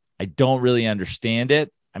Eagles. I don't really understand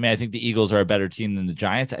it. I mean, I think the Eagles are a better team than the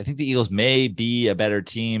Giants. I think the Eagles may be a better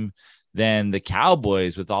team than the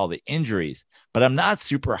Cowboys with all the injuries, but I'm not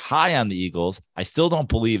super high on the Eagles. I still don't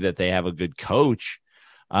believe that they have a good coach.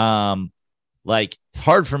 Like,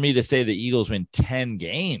 hard for me to say the Eagles win 10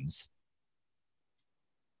 games.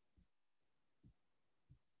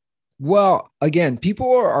 Well, again, people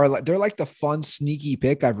are like, they're like the fun, sneaky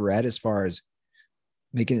pick I've read as far as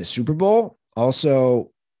making the Super Bowl.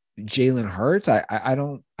 Also, Jalen Hurts. I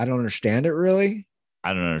don't understand it really.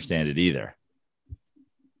 I don't understand it either.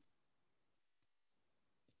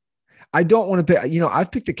 I don't want to pick,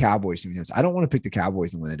 I've picked the Cowboys sometimes. I don't want to pick the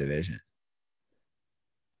Cowboys to win the division.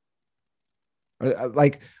 Are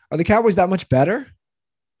the Cowboys that much better?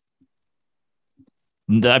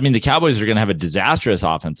 I mean, the Cowboys are going to have a disastrous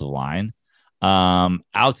offensive line.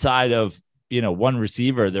 Outside of, one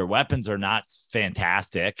receiver, their weapons are not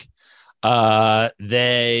fantastic.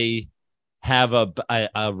 They have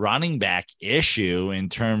a running back issue in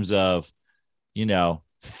terms of,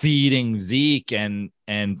 feeding Zeke and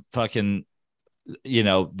fucking,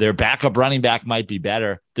 their backup running back might be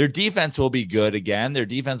better. Their defense will be good again. Their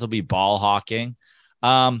defense will be ball hawking.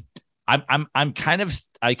 I kind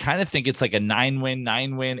of think it's like a 9-win,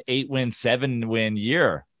 8-win, 7-win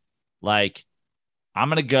year. Like, I'm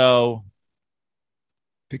going to go.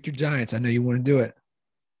 Pick your Giants. I know you want to do it.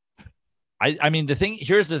 I mean,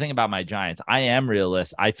 here's the thing about my Giants. I am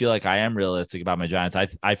realist. I feel like I am realistic about my Giants.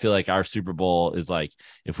 I feel like our Super Bowl is like,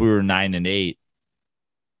 if we were 9-8,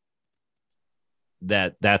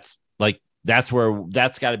 that's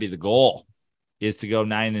got to be the goal, is to go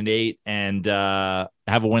 9-8 and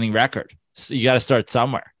have a winning record. So you got to start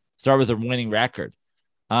somewhere. Start with a winning record.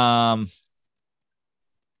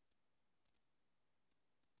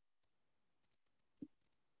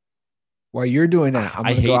 While you're doing that, I'm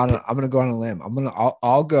gonna go on a limb.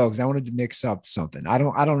 I'll go because I wanted to mix up something. I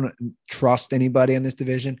don't trust anybody in this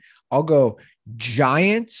division. I'll go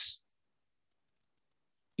Giants,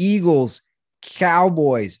 Eagles,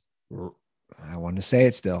 Cowboys. I want to say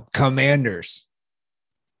it still. Commanders.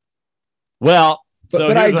 Well,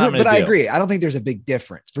 but I agree. I agree. I don't think there's a big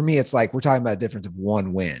difference. For me, it's like we're talking about a difference of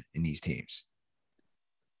 1 win in these teams.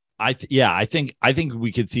 I think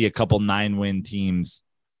we could see a couple 9-win teams.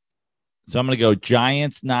 So I'm going to go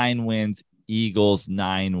Giants 9 wins, Eagles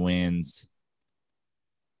 9 wins,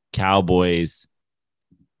 Cowboys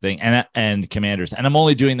thing, and Commanders. And I'm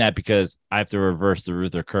only doing that because I have to reverse the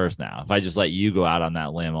Ruther curse now. If I just let you go out on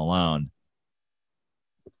that limb alone,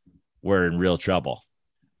 we're in real trouble.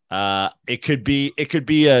 It could be I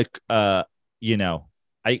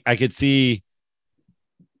could see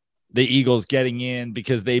the Eagles getting in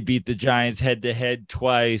because they beat the Giants head to head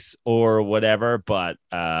twice or whatever, but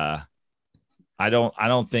I don't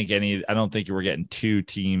think we're getting 2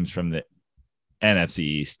 teams from the NFC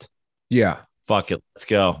East. Yeah. Fuck it. Let's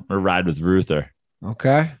go. Or ride with Ruther.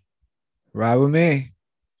 Okay. Ride with me.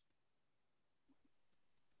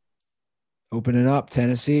 Opening up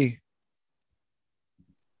Tennessee.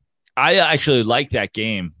 I actually like that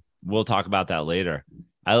game. We'll talk about that later.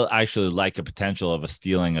 I actually like a potential of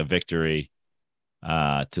stealing a victory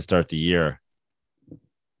to start the year.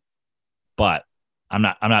 But I'm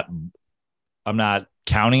not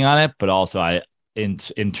counting on it, but also in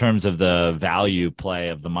terms of the value play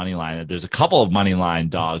of the money line, there's a couple of money line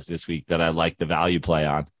dogs this week that I like the value play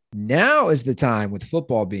on. Now is the time, with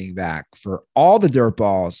football being back, for all the dirt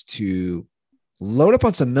balls to load up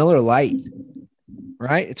on some Miller Lite,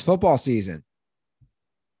 right? It's football season.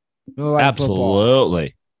 Miller Lite and football.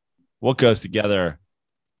 Absolutely. What goes together?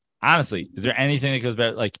 Honestly, is there anything that goes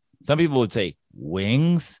better? Like some people would say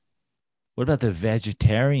wings. What about the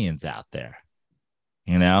vegetarians out there?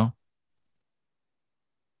 You know,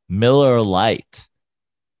 Miller Lite.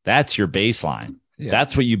 That's your baseline. Yeah.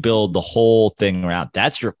 That's what you build the whole thing around.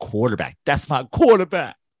 That's your quarterback. That's my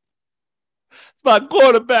quarterback. It's my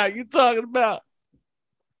quarterback you're talking about.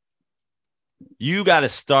 You got to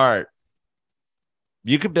start.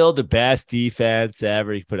 You could build the best defense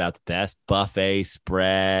ever. You put out the best buffet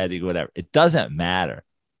spread, whatever. It doesn't matter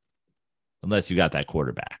unless you got that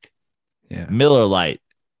quarterback. Yeah. Miller Lite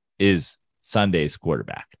is Sunday's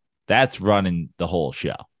quarterback. That's running the whole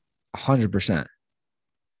show. 100%.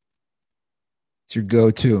 It's your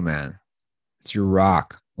go-to, man. It's your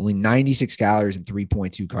rock. Only 96 calories and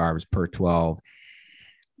 3.2 carbs per 12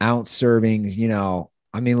 ounce servings. You know,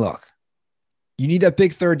 I mean, look, you need that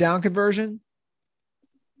big third down conversion.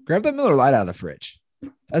 Grab that Miller Lite out of the fridge.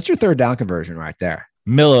 That's your third down conversion right there.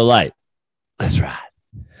 Miller Lite. That's right.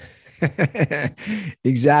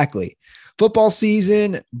 Exactly. Football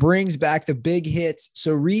season brings back the big hits.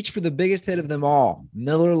 So reach for the biggest hit of them all,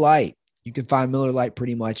 Miller Lite. You can find Miller Lite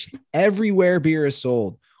pretty much everywhere beer is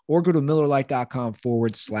sold, or go to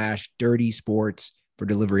MillerLite.com/dirty sports for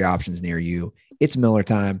delivery options near you. It's Miller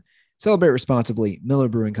time. Celebrate responsibly. Miller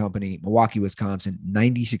Brewing Company, Milwaukee, Wisconsin,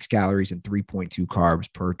 96 calories and 3.2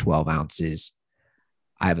 carbs per 12 ounces.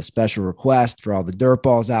 I have a special request for all the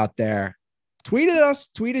dirtballs out there. Tweet at us.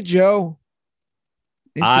 Tweet at Joe.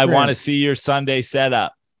 Instagram. I want to see your Sunday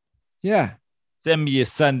setup. Yeah. Send me a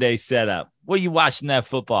Sunday setup. What are you watching that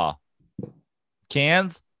football?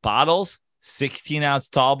 Cans? Bottles? 16-ounce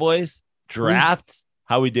tall boys? Drafts?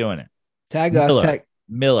 How we doing it? Tag Miller. us. Tag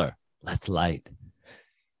Miller. Let's light.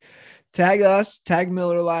 Tag us. Tag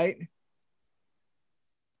Miller Lite.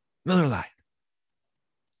 Miller Lite.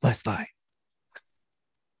 Let's light.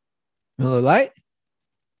 Miller Lite.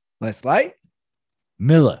 Let's light.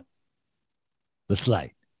 Miller. Let's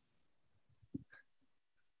light.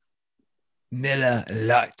 Miller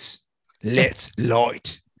Lite. Let's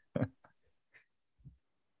light.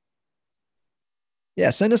 Yeah,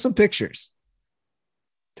 send us some pictures.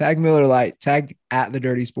 Tag Miller Lite. Tag at The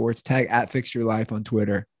Dirty Sports. Tag at Fix Your Life on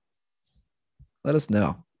Twitter. Let us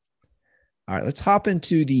know. All right, let's hop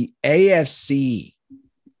into the AFC,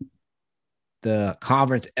 the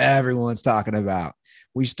conference everyone's talking about.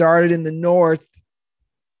 We started in the North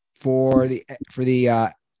for the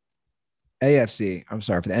AFC. I'm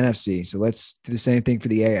sorry, for the NFC. So let's do the same thing for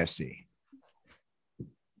the AFC.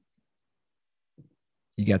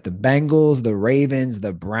 You got the Bengals, the Ravens,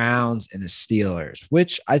 the Browns, and the Steelers,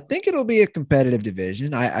 which I think it'll be a competitive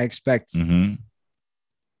division. I expect a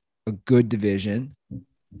good division.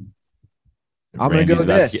 I'm going to go with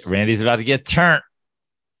this. Randy's about to get turned.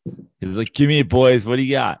 He's like, give me it, boys. What do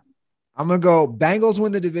you got? I'm going to go Bengals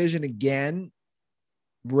win the division again.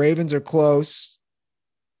 Ravens are close.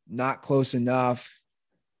 Not close enough.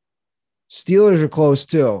 Steelers are close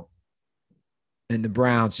too. And the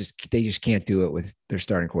Browns just can't do it with their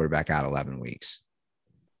starting quarterback out 11 weeks.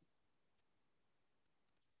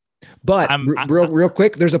 But real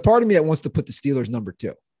quick, there's a part of me that wants to put the Steelers number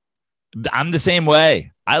 2. I'm the same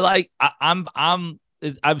way. I'm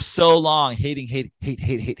so long hating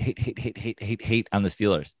on the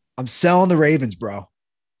Steelers. I'm selling the Ravens, bro.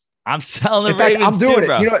 I'm selling the Ravens. In fact, I'm doing too, it.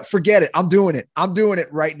 bro. You know what? Forget it. I'm doing it. I'm doing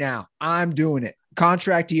it right now. I'm doing it.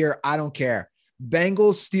 Contract year. I don't care.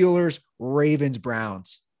 Bengals, Steelers, Ravens,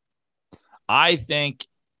 Browns. I think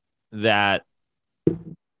that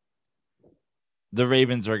the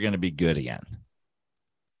Ravens are going to be good again.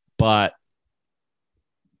 But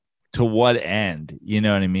to what end? You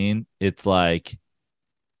know what I mean? It's like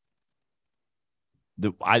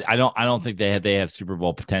I don't think they have Super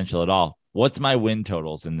Bowl potential at all. What's my win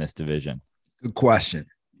totals in this division? Good question.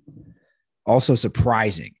 Also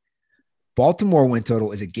surprising. Baltimore win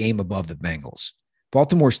total is a game above the Bengals.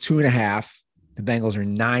 Baltimore's 2.5. The Bengals are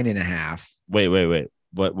 9.5. Wait.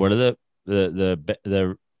 What are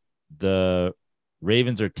the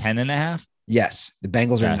Ravens are 10.5? Yes, the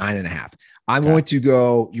Bengals are 9.5. I'm going to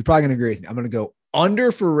go. You're probably going to agree with me. I'm going to go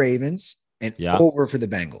under for Ravens and over for the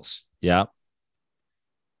Bengals. Yeah.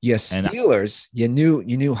 Yes, Steelers. You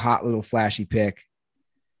knew hot little flashy pick.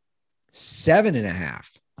 7.5.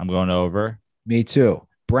 I'm going over. Me too.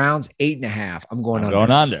 Browns 8.5. I'm going under.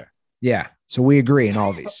 Going under. Yeah. So we agree in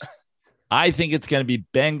all these. I think it's going to be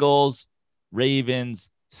Bengals, Ravens,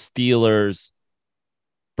 Steelers,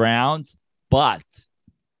 Browns, but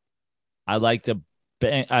I like the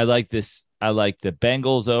Bengals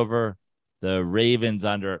over, the Ravens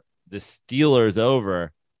under, the Steelers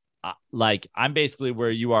over, like I'm basically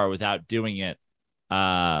where you are without doing it.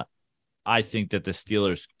 I think that the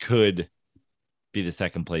Steelers could be the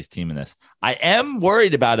second place team in this. I am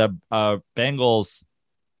worried about a Bengals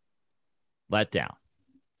letdown.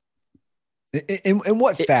 In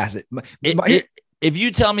what facet? If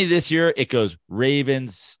you tell me this year it goes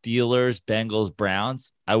Ravens, Steelers, Bengals,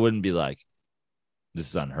 Browns, I wouldn't be like, this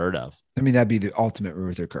is unheard of. I mean, that'd be the ultimate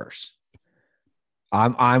Ruther curse.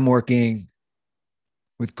 I'm working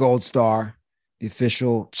with Gold Star, the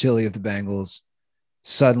official chili of the Bengals.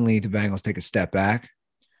 Suddenly the Bengals take a step back.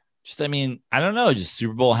 I don't know, just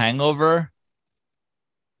Super Bowl hangover.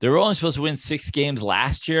 They were only supposed to win 6 games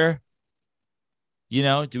last year.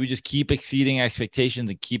 Do we just keep exceeding expectations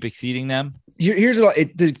and keep exceeding them? Here's what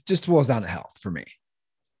it just boils down to health for me.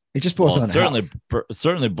 It just boils down to health.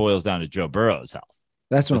 Certainly boils down to Joe Burrow's health.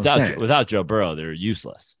 That's what I'm saying. Without Joe Burrow, they're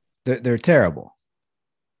useless. They're terrible.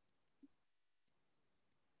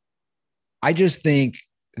 I just think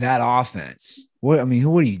that offense. What do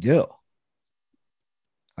you do?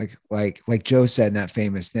 Like Joe said in that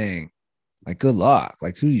famous thing, like, good luck.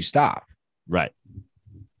 Like, who do you stop? Right.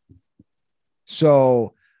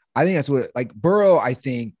 So I think that's what, like, Burrow, I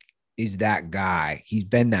think, is that guy. He's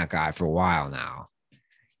been that guy for a while now.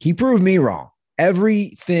 He proved me wrong.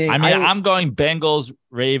 Everything. I'm going Bengals,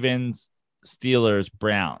 Ravens, Steelers,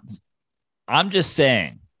 Browns. I'm just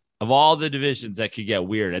saying, of all the divisions that could get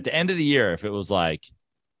weird at the end of the year, if it was like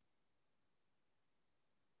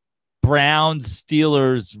Browns,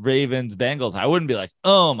 Steelers, Ravens, Bengals, I wouldn't be like,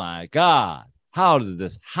 oh my God, how did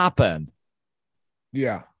this happen?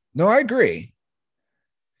 Yeah. No, I agree.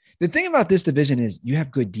 The thing about this division is you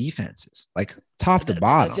have good defenses, like top to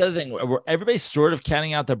bottom. That's the other thing. Where everybody's sort of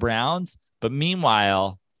counting out the Browns, but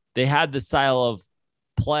meanwhile, they had the style of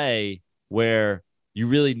play where you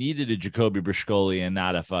really needed a Jacoby Brishkoli and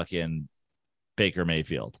not a fucking Baker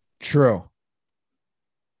Mayfield. True.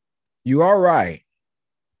 You are right.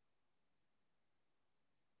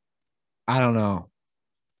 I don't know.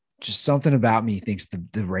 Just something about me thinks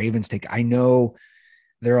the Ravens I know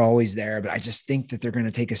they're always there, but I just think that they're going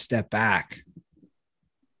to take a step back.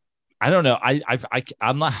 I don't know.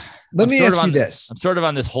 I'm not. Let me ask you this. I'm sort of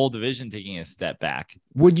on this whole division taking a step back.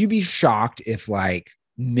 Would you be shocked if I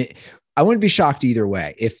wouldn't be shocked either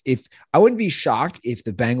way. If I wouldn't be shocked if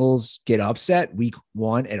the Bengals get upset week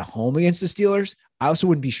 1 at home against the Steelers. I also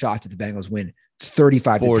wouldn't be shocked if the Bengals win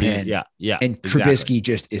 35-10. Yeah. And exactly. Trubisky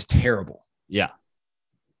just is terrible. Yeah.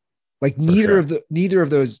 Like neither of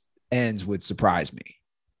those ends would surprise me.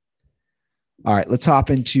 All right, let's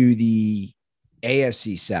hop into the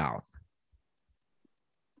AFC South.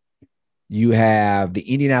 You have the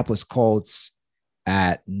Indianapolis Colts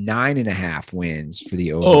at 9.5 wins for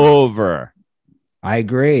the over. I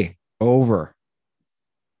agree. Over.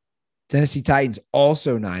 Tennessee Titans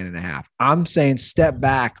also 9.5. I'm saying step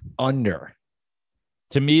back under.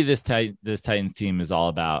 To me, this Titans team is all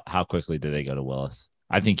about how quickly do they go to Willis.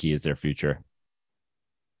 I think he is their future.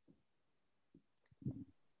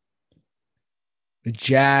 The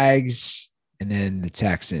Jags and then the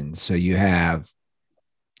Texans. So you have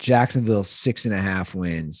Jacksonville 6.5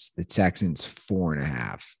 wins, the Texans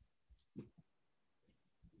 4.5.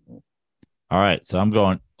 All right. So I'm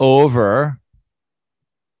going over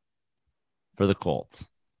for the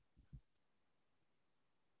Colts.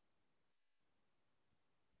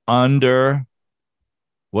 Under,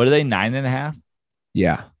 what are they? 9.5?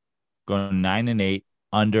 Yeah. Going 9-8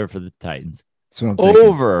 under for the Titans. That's what I'm thinking.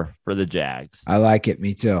 Over for the Jags. I like it.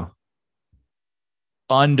 Me too.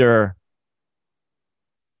 Under.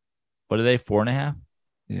 What are they? 4.5?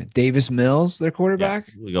 Yeah. Davis Mills, their quarterback.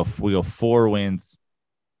 Yeah, we go 4 wins.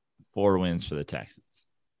 4 wins for the Texans.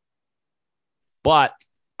 But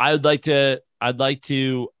I'd like to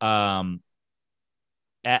add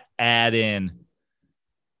in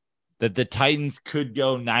that the Titans could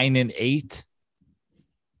go 9-8.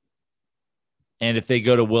 And if they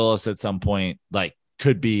go to Willis at some point, like,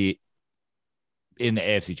 could be in the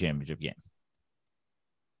AFC Championship game.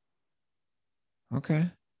 Okay.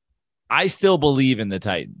 I still believe in the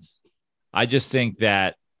Titans. I just think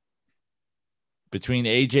that between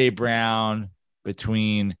A.J. Brown,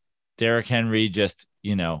 between Derrick Henry, just,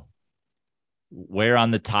 wear on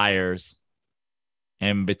the tires,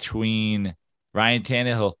 and between Ryan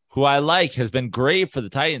Tannehill, who I like, has been great for the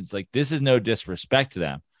Titans. Like, this is no disrespect to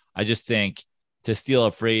them. I just think, to steal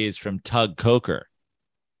a phrase from Tug Coker,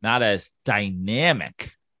 not as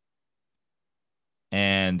dynamic.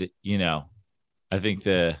 And, I think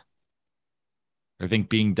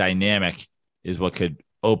being dynamic is what could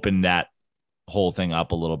open that whole thing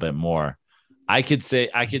up a little bit more. I could see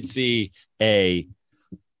a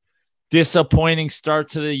Disappointing start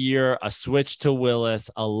to the year, a switch to Willis,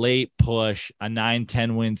 a late push, a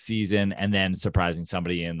 9-10 win season, and then surprising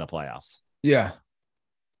somebody in the playoffs. Yeah.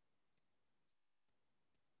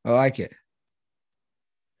 I like it.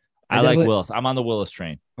 I like Willis. I'm on the Willis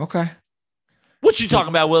train. Okay. What you talking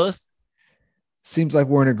about, Willis? Seems like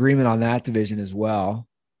we're in agreement on that division as well.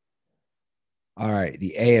 All right.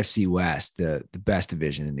 The AFC West, the best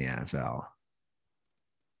division in the NFL.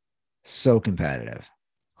 So competitive.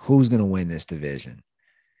 Who's going to win this division?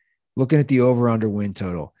 Looking at the over-under win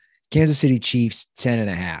total. Kansas City Chiefs,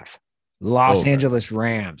 10.5. Los Angeles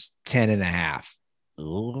Rams, 10.5.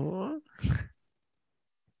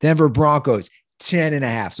 Denver Broncos,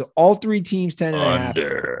 10.5. So all three teams, 10.5.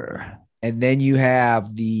 Under. And then you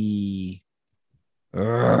have the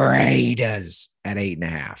Raiders at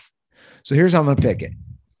 8.5. So here's how I'm going to pick it.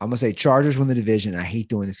 I'm going to say Chargers win the division. I hate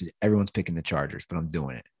doing this because everyone's picking the Chargers, but I'm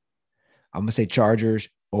doing it. I'm going to say Chargers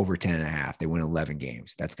over 10.5. They win 11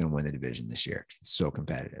 games. That's going to win the division this year. It's so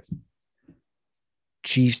competitive.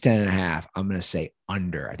 Chiefs 10.5. I'm going to say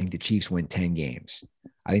under. I think the Chiefs win 10 games.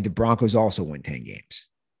 I think the Broncos also win 10 games.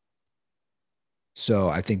 So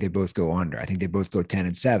I think they both go under. I think they both go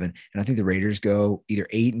 10-7. And I think the Raiders go either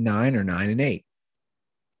 8-9 or 9-8.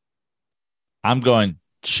 I'm going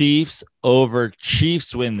Chiefs over.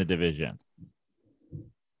 Chiefs win the division.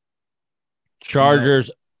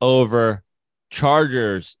 Chargers over.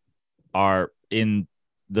 Chargers are in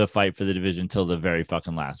the fight for the division till the very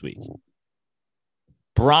fucking last week.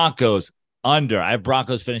 Broncos under. I have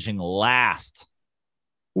Broncos finishing last.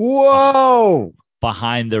 Whoa.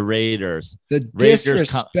 Behind the Raiders. The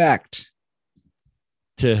disrespect.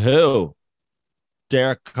 To who?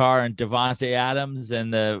 Derek Carr and Devontae Adams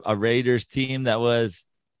and a Raiders team that was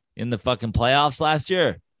in the fucking playoffs last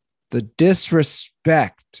year. The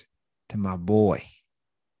disrespect to my boy.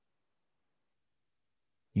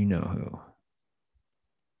 You know who.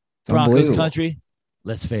 It's Broncos country,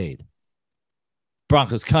 let's fade.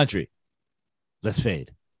 Broncos country, let's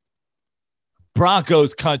fade.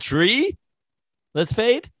 Broncos country, let's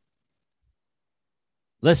fade.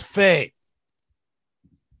 Let's fade.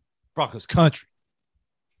 Broncos country.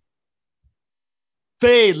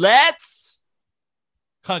 Fade, let's.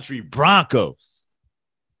 Country Broncos.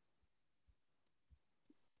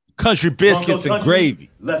 Country biscuits Broncos and country, gravy.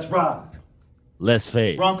 Let's ride. Let's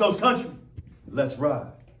fade. Broncos country. Let's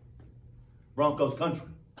ride. Broncos country.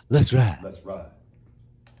 Let's ride. Let's ride.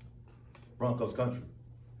 Broncos country.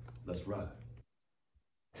 Let's ride.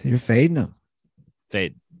 So you're fading them.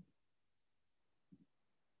 Fade.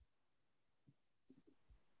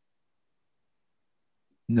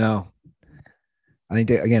 No. I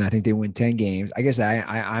think they win 10 games. I guess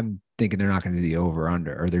I'm thinking they're not going to do the over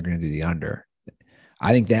under, or they're going to do the under.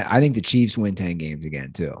 I think the Chiefs win 10 games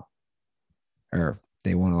again too. Or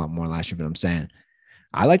they won a lot more last year, but I'm saying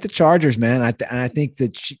I like the Chargers, man. And I think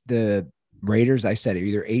the Raiders, I said, are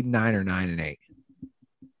either 8-9 or 9-8.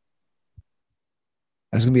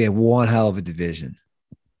 That's going to be one hell of a division.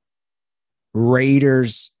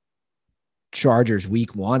 Raiders, Chargers,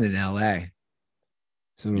 week 1 in LA.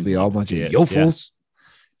 So it'll be all a bunch of yo fools.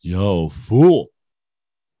 Yeah. Yo, fool.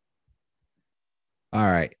 All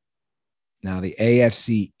right. Now the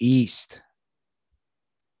AFC East.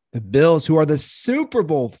 The Bills, who are the Super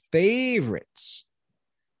Bowl favorites.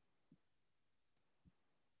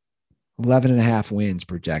 11.5 wins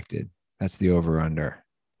projected. That's the over-under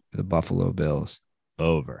for the Buffalo Bills.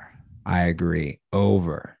 Over. I agree.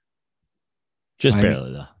 Over. Just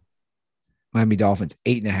barely, though. Miami Dolphins,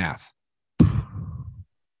 8.5.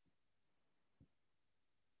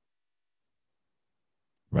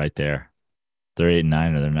 Right there. They're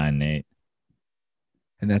 8-9 or they're 9-8.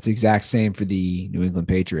 And that's the exact same for the New England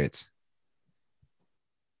Patriots.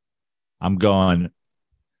 I'm going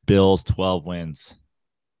Bills 12 wins.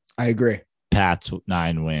 I agree. Pats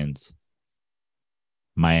 9 wins.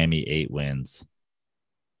 Miami 8 wins.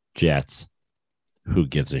 Jets. Who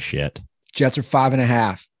gives a shit? Jets are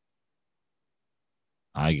 5.5.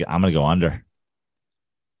 I'm going to go under.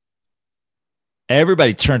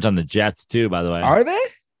 Everybody turned on the Jets too, by the way. Are they?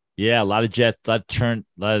 Yeah, a lot of Jets. A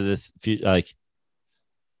lot of this. Like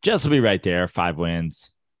Jets will be right there. 5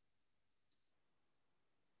 wins.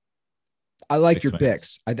 I like your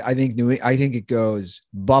picks. I think it goes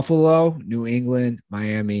Buffalo, New England,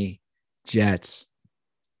 Miami, Jets.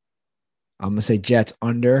 I'm gonna say Jets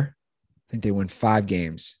under. I think they win 5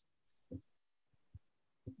 games.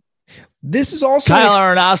 This is also Kyle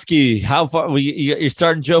Aronofsky. How far? You're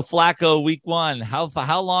starting Joe Flacco week 1.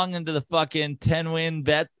 How long into the fucking 10-win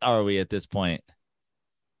bet are we at this point?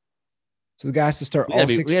 So the guy has to start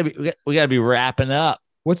we gotta be wrapping up.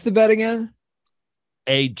 What's the bet again?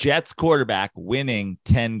 a Jets quarterback winning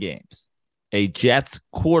 10 games. A Jets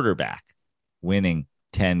quarterback winning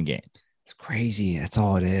 10 games. It's crazy. That's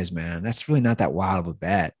all it is, man. That's really not that wild of a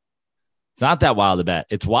bet. It's not that wild a bet.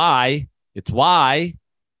 It's why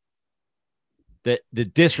the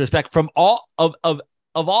disrespect from all of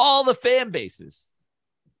all the fan bases,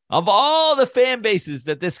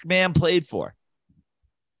 that this man played for.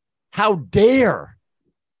 How dare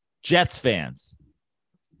Jets fans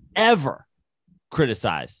ever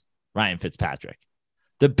criticize Ryan Fitzpatrick,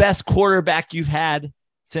 the best quarterback you've had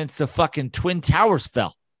since the fucking Twin Towers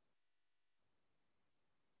fell?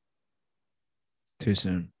 Too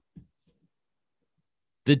soon.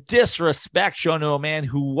 The disrespect shown to a man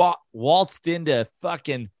who waltzed into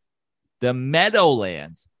fucking the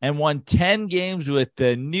Meadowlands and won 10 games with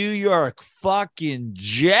the New York fucking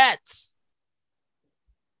Jets.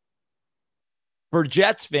 For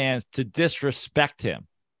Jets fans to disrespect him.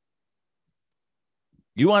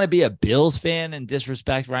 You want to be a Bills fan and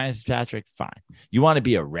disrespect Ryan Fitzpatrick? Fine. You want to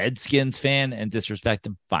be a Redskins fan and disrespect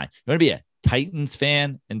him? Fine. You want to be a Titans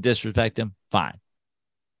fan and disrespect him? Fine.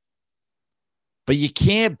 But you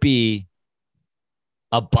can't be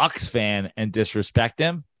a Bucks fan and disrespect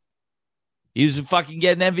him. He was fucking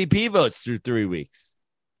getting MVP votes through 3 weeks.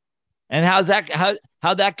 And how'd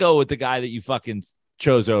that go with the guy that you fucking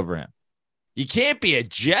chose over him? You can't be a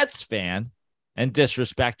Jets fan and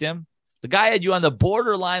disrespect him. The guy had you on the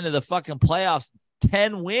borderline of the fucking playoffs,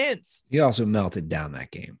 10 wins. He also melted down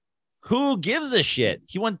that game. Who gives a shit?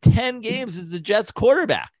 He won 10 games as the Jets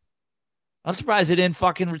quarterback. I'm surprised he didn't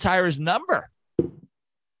fucking retire his number.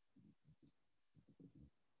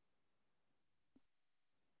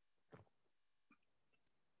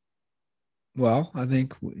 Well, I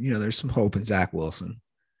think, there's some hope in Zach Wilson.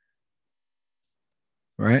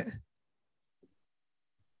 Right?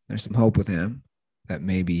 There's some hope with him that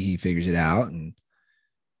maybe he figures it out and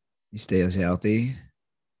he stays healthy.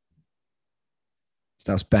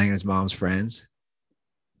 Stops banging his mom's friends.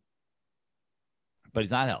 But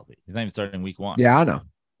he's not healthy. He's not even starting week 1. Yeah, I know.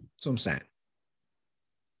 That's what I'm saying.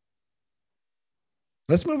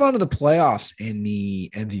 Let's move on to the playoffs and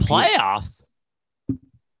the MVP. Playoffs?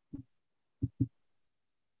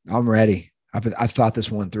 I'm ready. I've thought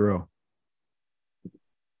this one through.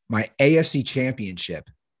 My AFC Championship.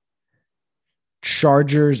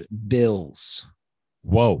 Chargers, Bills.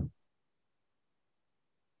 Whoa.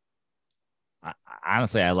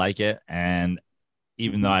 Honestly, I like it. And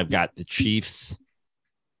even though I've got the Chiefs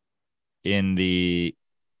I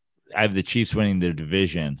have the Chiefs winning the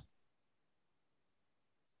division.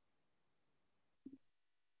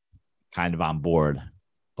 Kind of on board.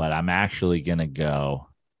 But I'm actually going to go.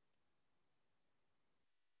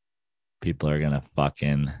 People are going to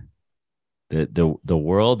fucking... The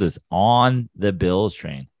world is on the Bills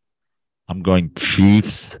train. I'm going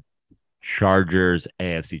Chiefs, Chargers,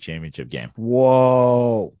 AFC Championship game.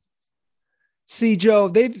 Whoa. See, Joe,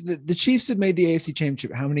 the Chiefs have made the AFC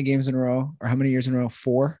Championship how many games in a row? Or how many years in a row?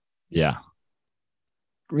 4? Yeah.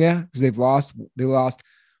 Yeah, because they lost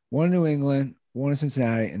one in New England, one in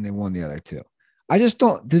Cincinnati, and they won the other 2. I just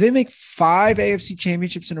don't. Do they make 5 AFC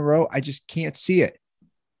Championships in a row? I just can't see it.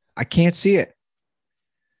 I can't see it.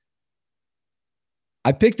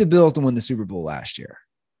 I picked the Bills to win the Super Bowl last year.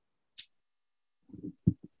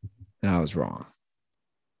 And I was wrong.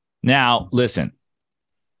 Now, listen.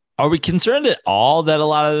 Are we concerned at all that a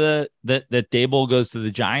lot of that Dable goes to the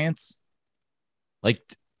Giants? Like,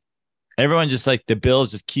 everyone just like the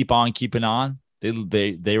Bills just keep on keeping on. They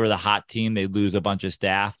were the hot team. They lose a bunch of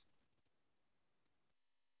staff.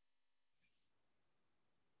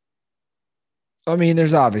 I mean,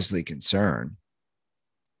 there's obviously concern,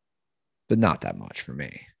 but not that much for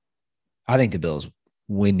me. I think the Bills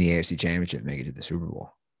win the AFC Championship and make it to the Super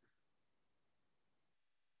Bowl.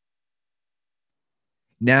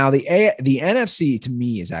 Now, the NFC to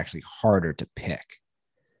me is actually harder to pick.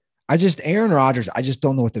 Aaron Rodgers, I just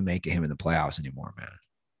don't know what to make of him in the playoffs anymore, man.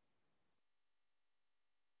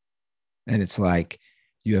 And it's like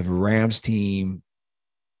you have a Rams team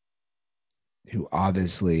who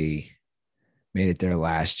obviously made it there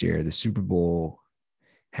last year. The Super Bowl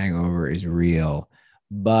hangover is real,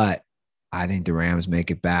 but I think the Rams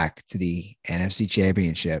make it back to the NFC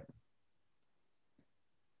Championship.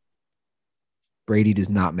 Brady does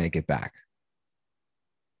not make it back.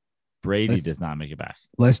 Brady does not make it back.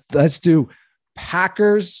 Let's do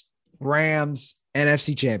Packers, Rams,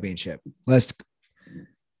 NFC Championship. Let's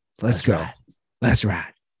go. Rad. Let's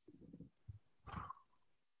ride.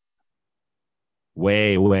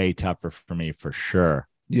 Way, way tougher for me, for sure.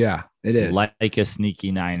 Yeah, it is. Like a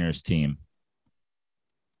sneaky Niners team.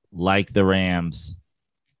 Like the Rams.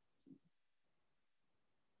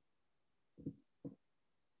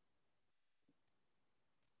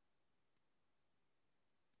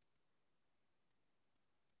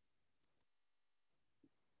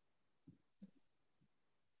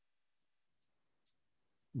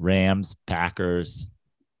 Rams, Packers,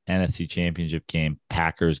 NFC Championship game.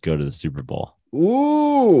 Packers go to the Super Bowl.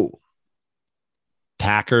 Ooh.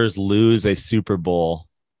 Packers lose a Super Bowl.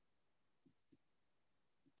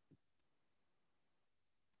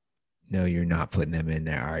 No, you're not putting them in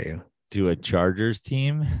there, are you? To a Chargers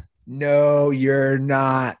team? No, you're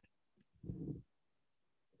not.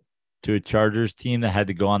 To a Chargers team that had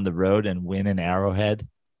to go on the road and win an Arrowhead?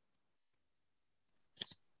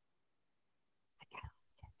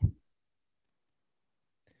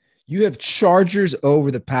 You have Chargers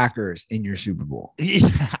over the Packers in your Super Bowl. Yeah,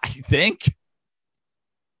 I think.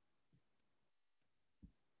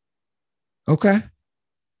 Okay.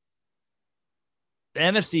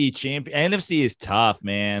 NFC is tough,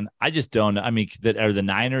 man. I just don't know. I mean, are the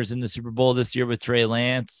Niners in the Super Bowl this year with Trey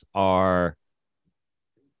Lance? There's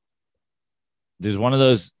one of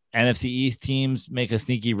those NFC East teams make a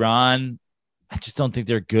sneaky run. I just don't think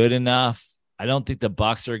they're good enough. I don't think the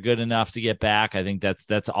Bucs are good enough to get back. I think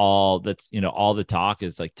that's all all the talk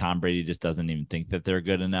is like Tom Brady just doesn't even think that they're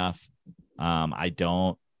good enough. I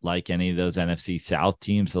don't like any of those NFC South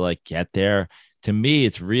teams to like get there. To me,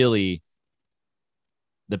 it's really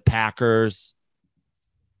the Packers,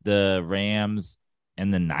 the Rams,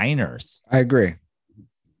 and the Niners. I agree.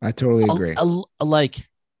 I totally agree. Like,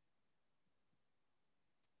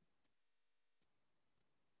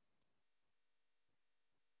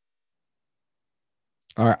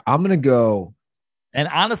 all right, I'm gonna go. And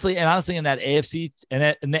honestly, in that AFC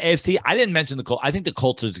and in the AFC, I didn't mention the Colts. I think the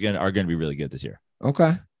Colts are going to be really good this year.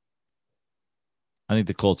 Okay. I think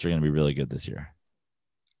the Colts are going to be really good this year.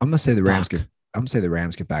 I'm gonna say the Rams get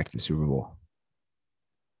back to the Super Bowl.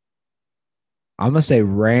 I'm gonna say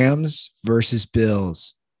Rams versus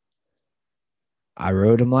Bills. I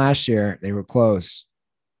rode them last year. They were close.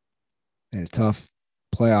 They had a tough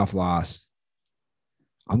playoff loss.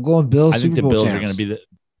 I'm going Bills. I think Super the Bills Bowl are going to be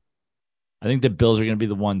I think the Bills are going to be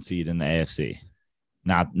the 1 seed in the AFC.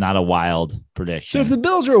 Not a wild prediction. So if the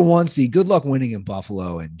Bills are a 1 seed, good luck winning in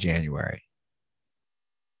Buffalo in January.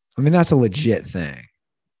 I mean, that's a legit thing.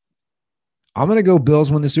 I'm going to go Bills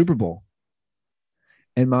win the Super Bowl.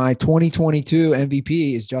 And my 2022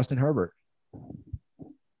 MVP is Justin Herbert.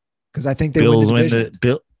 Because I think they Bills win the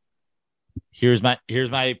division. Here's my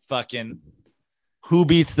fucking who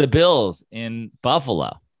beats the Bills in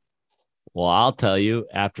Buffalo. Well, I'll tell you,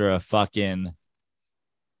 after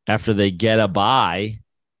they get a bye,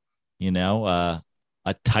 a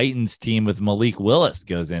Titans team with Malik Willis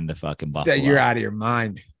goes into fucking Buffalo. You're out of your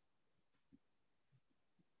mind.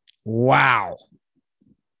 Wow.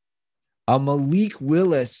 A Malik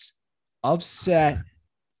Willis upset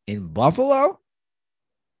in Buffalo?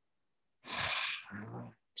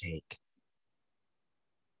 Take.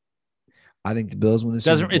 I think the Bills win the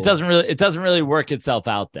Super Bowl. It doesn't really work itself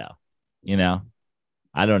out though. I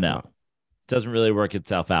don't know. It doesn't really work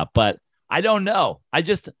itself out, but I don't know. I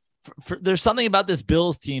just there's something about this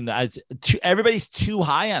Bills team that everybody's too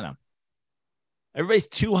high on them. Everybody's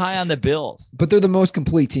too high on the Bills. But they're the most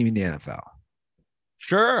complete team in the NFL.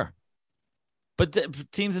 Sure. But the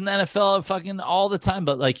teams in the NFL are fucking all the time.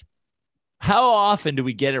 But like, how often do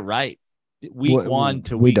we get it right? Week 1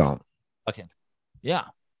 to week. We don't. Okay. Yeah.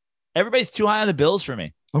 Everybody's too high on the Bills for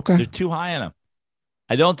me. Okay. They're too high on them.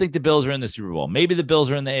 I don't think the Bills are in the Super Bowl. Maybe the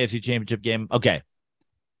Bills are in the AFC Championship game. Okay.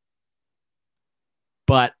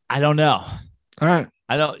 But I don't know. All right.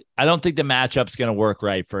 I don't think the matchup's going to work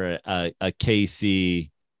right for a KC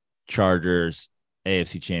Chargers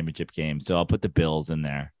AFC Championship game. So I'll put the Bills in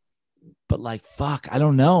there. But like, fuck, I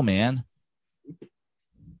don't know, man.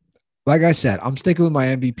 Like I said, I'm sticking with my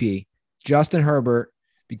MVP, Justin Herbert,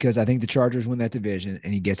 because I think the Chargers win that division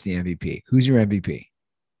and he gets the MVP. Who's your MVP?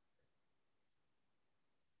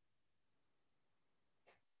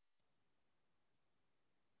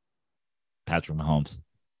 Patrick Mahomes.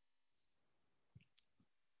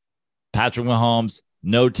 Patrick Mahomes,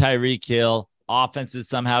 no Tyreek Hill. Offense is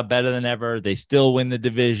somehow better than ever. They still win the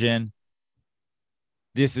division.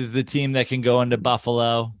 This is the team that can go into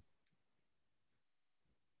Buffalo.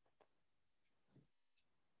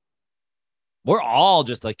 We're all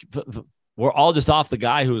just off the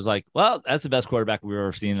guy who was like, well, that's the best quarterback we've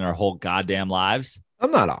ever seen in our whole goddamn lives.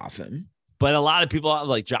 I'm not off him. But a lot of people are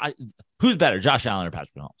like, who's better, Josh Allen or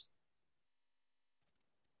Patrick Mahomes?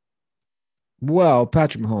 Well,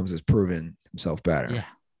 Patrick Mahomes has proven himself better. Yeah.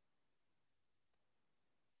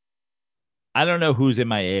 I don't know who's in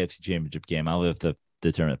my AFC Championship game. I'll have to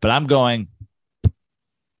determine it. But I'm going.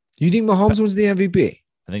 You think Mahomes wins the MVP?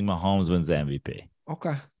 I think Mahomes wins the MVP.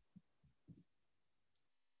 Okay.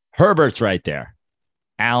 Herbert's right there.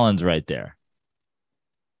 Allen's right there.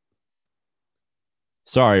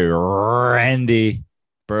 Sorry, Randy.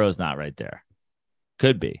 Burrow's not right there.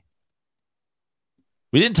 Could be.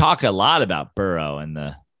 We didn't talk a lot about Burrow and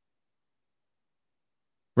the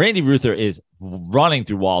Randy Ruther is running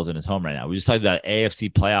through walls in his home right now. We just talked about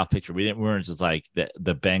AFC playoff picture. We weren't just like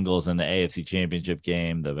the Bengals and the AFC championship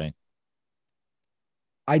game.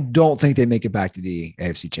 I don't think they make it back to the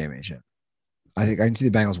AFC championship. I think I can see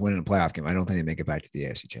the Bengals winning a playoff game. I don't think they make it back to the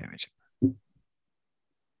AFC championship.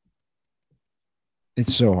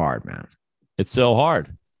 It's so hard, man. It's so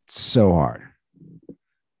hard. So hard.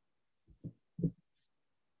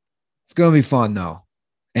 It's going to be fun, though.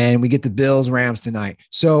 And we get the Bills Rams tonight.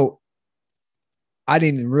 So I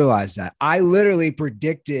didn't even realize that. I literally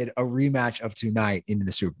predicted a rematch of tonight in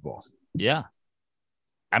the Super Bowl. Yeah.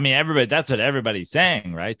 I mean, that's what everybody's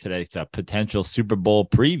saying, right? Today, it's a potential Super Bowl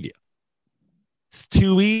preview. It's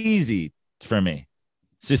too easy for me.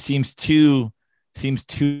 It just seems too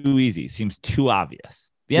easy. Seems too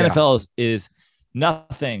obvious. The NFL is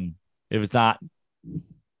nothing if it's not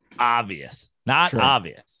obvious. Not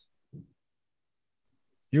obvious.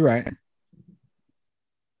 You're right. Do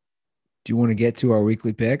you want to get to our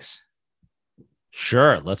weekly picks?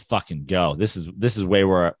 Sure, let's fucking go. This is way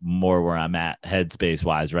more where I'm at headspace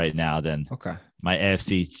wise right now than my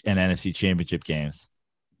AFC and NFC championship games.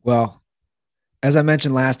 Well, as I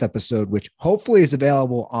mentioned last episode, which hopefully is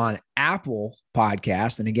available on Apple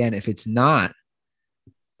Podcast, and again, if it's not,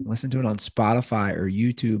 listen to it on Spotify or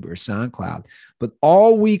YouTube or SoundCloud. But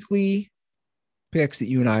all weekly picks that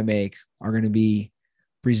you and I make are going to be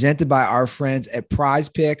presented by our friends at Prize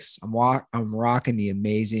Picks. I'm rocking the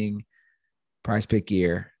amazing Prize Pick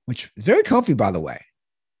gear, which is very comfy, by the way.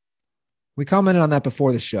 We commented on that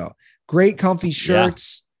before the show. Great comfy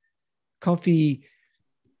shirts, comfy,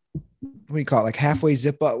 what do you call it? Like halfway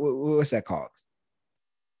zip up. What's that called?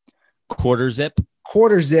 Quarter zip.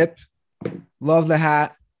 Quarter zip. Love the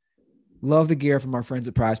hat. Love the gear from our friends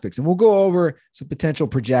at Prize Picks. And we'll go over some potential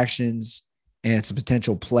projections and some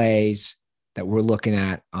potential plays that we're looking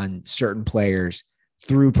at on certain players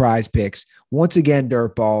through Prize Picks. Once again,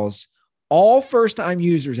 Dirtballs, all first-time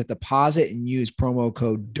users that deposit and use promo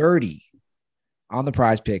code DIRTY on the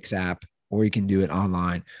Prize Picks app, or you can do it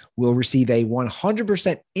online, will receive a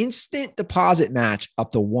 100% instant deposit match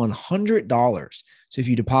up to $100. So if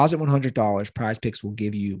you deposit $100, Prize Picks will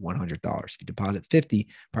give you $100. If you deposit $50,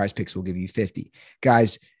 Prize Picks will give you $50.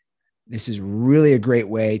 Guys, this is really a great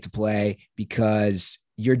way to play because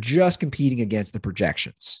you're just competing against the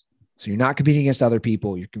projections. So you're not competing against other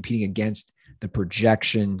people. You're competing against the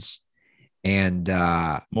projections and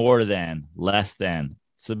more than, less than.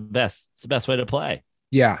 It's the best way to play.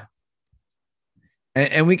 Yeah.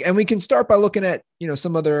 And we can start by looking at,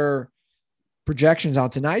 some other projections on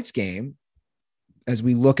tonight's game as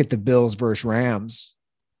we look at the Bills versus Rams.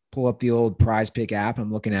 Pull up the old Prize Pick app.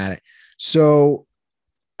 I'm looking at it. So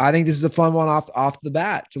I think this is a fun one off the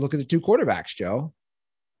bat to look at the two quarterbacks, Joe.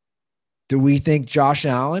 Do we think Josh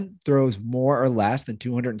Allen throws more or less than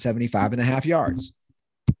 275.5 yards?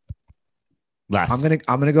 Less. I'm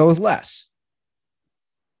gonna go with less.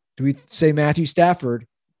 Do we say Matthew Stafford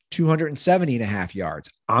 270.5 yards?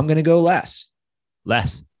 I'm gonna go less.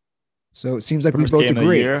 Less. So it seems like we both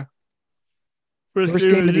agree. First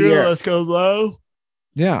game of the year. Let's go low.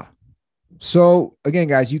 Yeah. So again,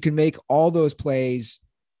 guys, you can make all those plays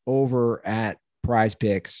over at Prize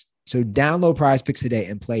Picks. So download Prize Picks today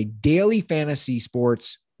and play daily fantasy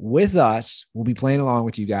sports with us. We'll be playing along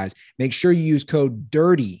with you guys. Make sure you use code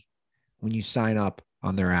DIRTY when you sign up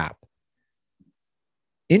on their app.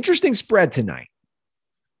 Interesting spread tonight.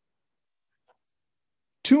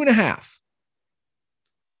 2.5.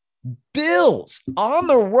 Bills on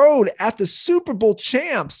the road at the Super Bowl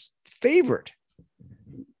champs favored.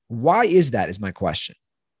 Why is that is my question.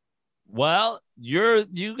 Well,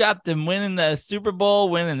 you got them winning the Super Bowl,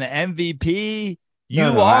 winning the MVP.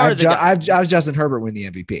 I was Justin Herbert win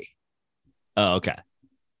the MVP. Oh, okay.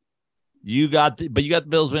 You got the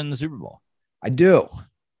Bills winning the Super Bowl. I do.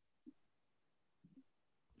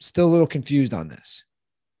 Still a little confused on this.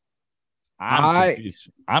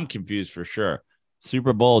 I'm confused for sure.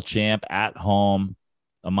 Super Bowl champ at home,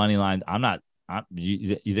 a money line.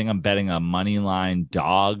 You think I'm betting a money line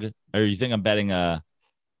dog, or you think I'm betting a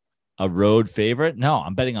road favorite? No,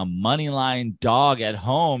 I'm betting a money line dog at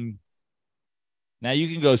home. Now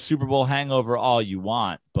you can go Super Bowl hangover all you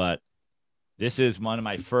want, but this is one of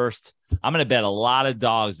my first. I'm going to bet a lot of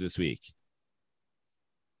dogs this week.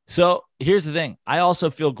 So here's the thing. I also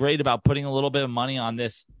feel great about putting a little bit of money on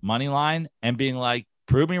this money line and being like,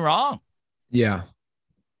 prove me wrong. Yeah.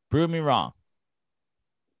 Prove me wrong.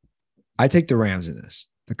 I take the Rams in this,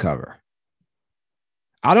 the cover.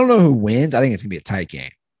 I don't know who wins. I think it's going to be a tight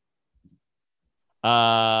game.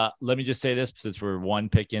 Let me just say this since we're one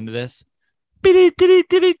pick into this. Putting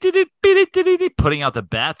out the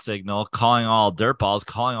bat signal, calling all dirt balls.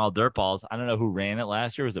 I don't know who ran it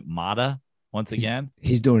last year. Was it Mata once again?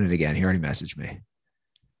 He's doing it again. He already messaged me.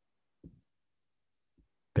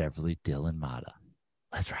 Beverly Dylan Mata.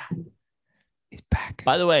 Let's ride. He's back.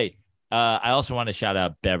 By the way, I also want to shout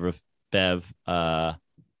out Bev.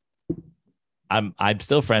 I'm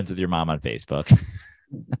still friends with your mom on Facebook.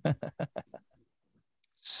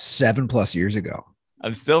 7+ years ago.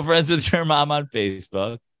 I'm still friends with your mom on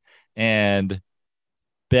Facebook. And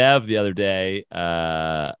Bev the other day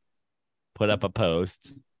put up a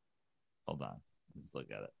post. Hold on. Let's look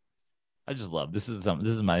at it. I just love this is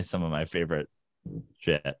some of my favorite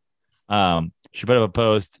shit. She put up a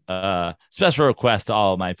post, special request to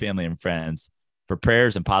all of my family and friends for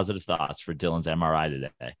prayers and positive thoughts for Dylan's MRI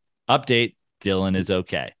today. Update, Dylan is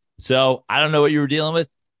okay. So I don't know what you were dealing with,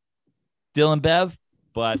 Dylan Bev,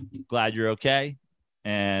 but glad you're okay.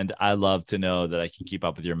 And I love to know that I can keep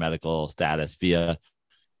up with your medical status via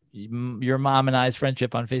your mom and I's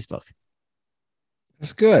friendship on Facebook.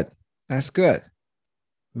 That's good.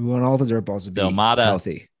 We want all the dirt balls to be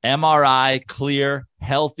healthy. MRI, clear,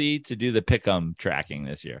 healthy to do the pick'em tracking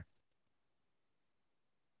this year.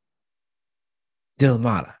 Dylan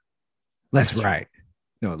Mata. Let's write.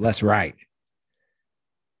 No, let's write.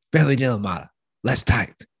 Beverly Dylan Mata. Let's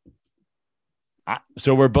type.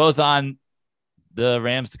 So we're both on the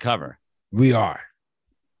Rams to cover. We are.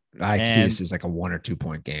 I see this as like a 1 or 2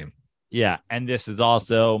 point game. Yeah. And this is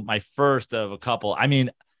also my first of a couple. I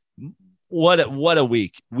mean, what a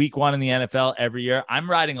week. Week 1 in the NFL every year.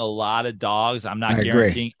 I'm riding a lot of dogs. I'm not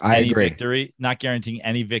guaranteeing any victory. Not guaranteeing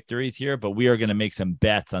any victories here, but we are going to make some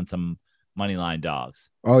bets on some money line dogs.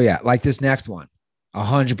 Oh, yeah. Like this next one.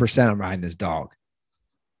 100% I'm riding this dog.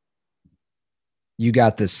 You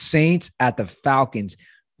got the Saints at the Falcons.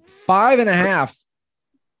 5.5.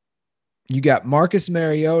 You got Marcus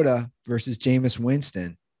Mariota versus Jameis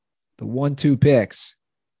Winston. The 1-2 picks.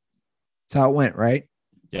 That's how it went, right?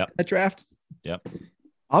 Yep. That draft. Yep.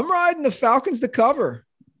 I'm riding the Falcons to cover.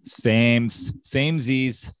 Same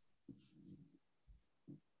Z's.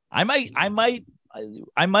 I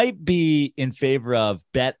might be in favor of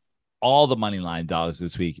bet all the money line dogs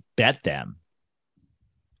this week. Bet them.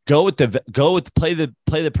 Play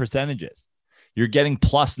the percentages. You're getting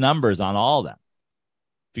plus numbers on all of them.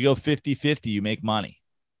 If you go 50-50, you make money.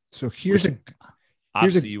 So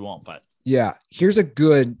obviously you won't, but yeah, here's a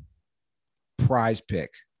good prize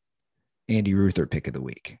pick. Andy Ruther pick of the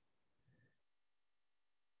week.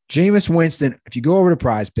 Jameis Winston. If you go over to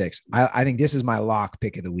prize picks, I think this is my lock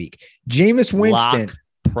pick of the week. Jameis Winston.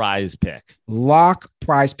 Lock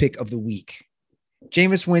prize pick of the week.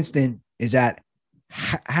 Jameis Winston is at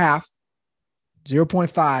half,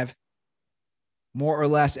 0.5, more or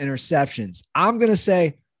less interceptions. I'm going to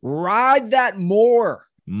say ride that more.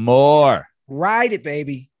 Ride it,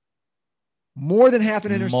 baby. More than half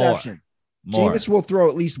an interception. More. Jameis will throw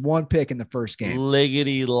at least one pick in the first game.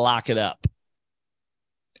 Liggity, lock it up.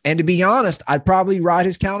 And to be honest, I'd probably ride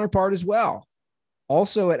his counterpart as well.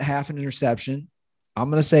 Also at half an interception, I'm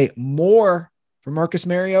going to say more for Marcus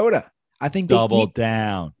Mariota. I think double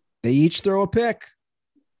down. They each throw a pick.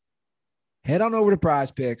 Head on over to Prize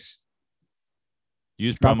Picks.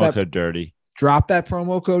 Use promo code DIRTY. Drop that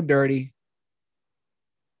promo code DIRTY.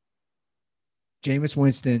 Jameis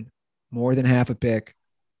Winston, more than half a pick.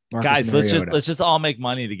 Marcus Guys, Mariota. let's just all make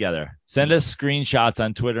money together. Send us screenshots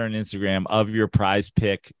on Twitter and Instagram of your prize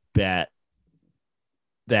pick bet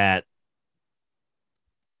that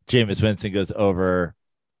Jameis Winston goes over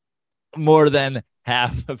more than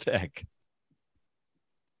half a pick.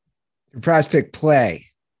 Your prize pick play.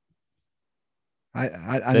 I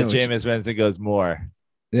know Jameis Winston goes more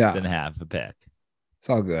than half a pick. It's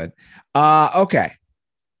all good. Okay.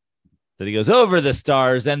 That he goes over the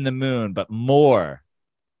stars and the moon, but more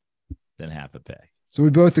than half a pick. So we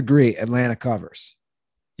both agree Atlanta covers.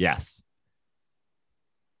 Yes.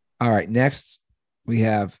 All right. Next, we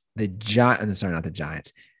have the Giants. Sorry, not the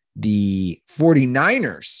Giants. The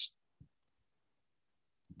 49ers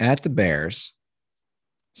at the Bears.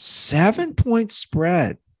 7-point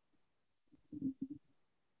spread.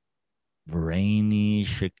 Rainy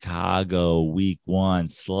Chicago, week 1,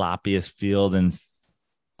 sloppiest field in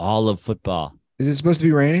all of football. Is it supposed to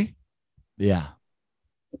be rainy? Yeah.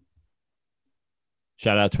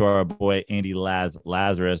 Shout out to our boy Andy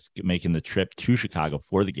Lazarus making the trip to Chicago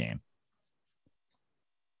for the game.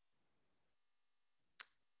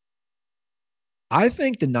 I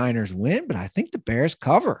think the Niners win, but I think the Bears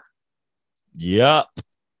cover. Yep.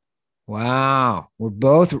 Wow. We're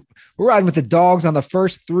riding with the dogs on the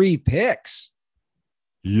first 3 picks.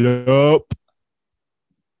 Yup.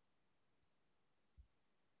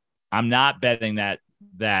 I'm not betting that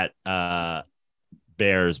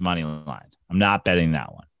Bears money line. I'm not betting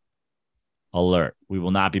that one. Alert. We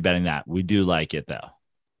will not be betting that. We do like it though.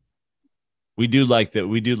 We do like that.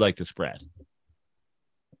 We do like the spread.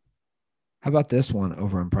 How about this one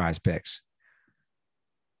over in Prize Picks?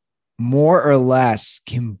 More or less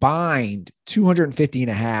combined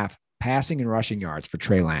 250.5 passing and rushing yards for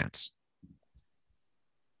Trey Lance.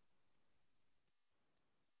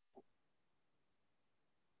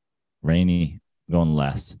 Rainey going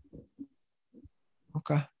less.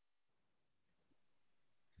 Okay.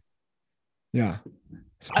 Yeah.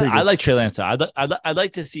 I like Trey Lance. I'd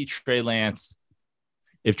like to see Trey Lance.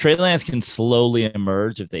 If Trey Lance can slowly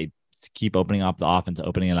emerge, if they keep opening up the offense,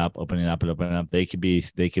 opening it up, they could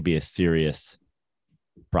be a serious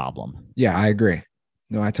problem. Yeah, I agree.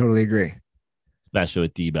 No, I totally agree. Especially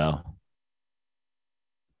with Debo.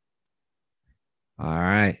 All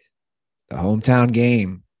right. The hometown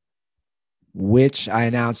game, which I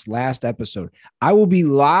announced last episode. I will be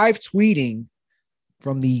live tweeting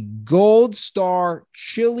from the Gold Star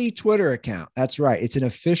Chili Twitter account. That's right. It's an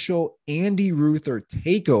official Andy Ruther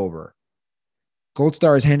takeover. Gold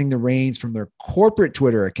Star is handing the reins from their corporate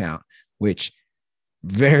Twitter account, which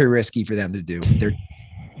very risky for them to do. They're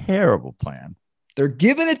terrible plan. They're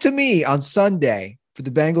giving it to me on Sunday for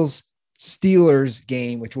the Bengals Steelers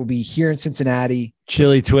game, which will be here in Cincinnati.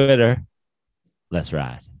 Chili Twitter. Let's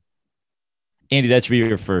ride. Andy, that should be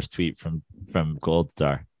your first tweet from Gold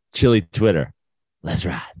Star. Chili Twitter. Let's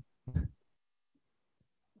ride.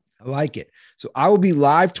 I like it. So I will be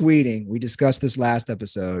live tweeting. We discussed this last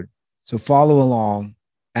episode. So follow along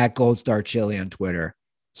at Gold Star Chili on Twitter.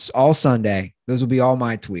 It's all Sunday. Those will be all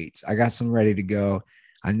my tweets. I got some ready to go.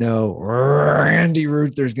 I know Randy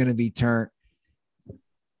Ruther's going to be turned.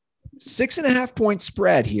 6.5 point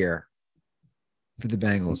spread here for the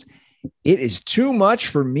Bengals. It is too much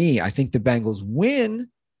for me. I think the Bengals win.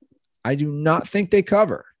 I do not think they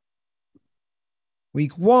cover.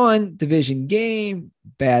 Week 1, division game,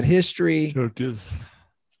 bad history.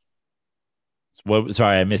 What?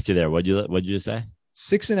 Sorry, I missed you there. What'd you just say?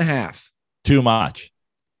 6.5. Too much.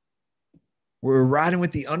 We're riding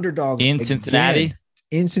with the underdogs in Cincinnati. Again.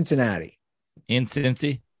 In Cincinnati. In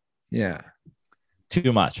Cincy. Yeah.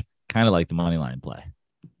 Too much. Kind of like the money line play.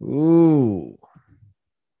 Ooh.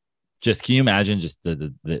 Just can you imagine just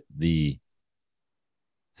the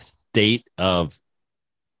state of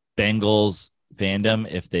Bengals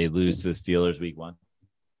fandom if they lose to the Steelers week 1?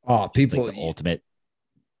 Oh, people like the ultimate.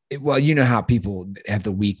 Well, you know how people have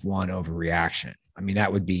the week 1 overreaction. I mean,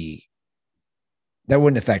 that wouldn't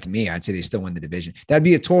affect me. I'd say they still win the division. That'd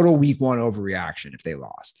be a total week 1 overreaction if they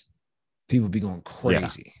lost. People would be going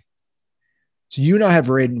crazy. Yeah. So you and I have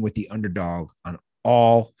ridden with the underdog on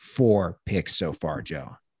all 4 picks so far,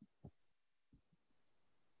 Joe.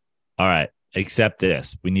 All right. Except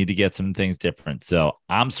this. We need to get some things different. So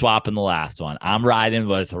I'm swapping the last one. I'm riding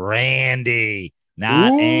with Randy,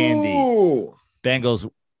 not Andy.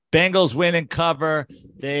 Bengals win and cover.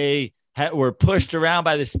 They were pushed around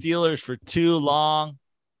by the Steelers for too long.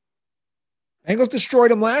 Bengals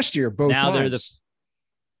destroyed them last year, both times.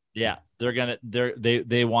 They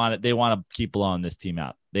want to keep blowing this team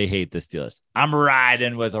out. They hate the Steelers. I'm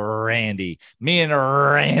riding with Randy. Me and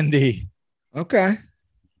Randy. Okay.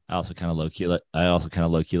 I also kind of low key like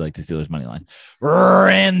the Steelers money line.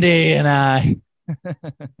 Randy and I.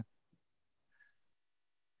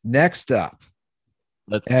 Next up,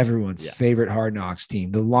 everyone's favorite Hard Knocks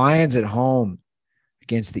team, the Lions at home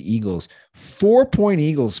against the Eagles. 4-point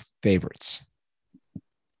Eagles favorites.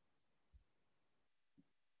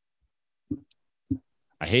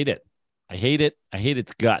 I hate it. I hate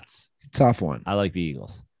its guts. It's a tough one. I like the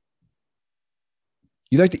Eagles.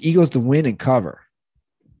 You like the Eagles to win and cover.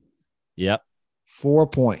 Yep. 4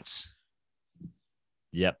 points.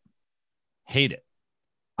 Yep. Hate it.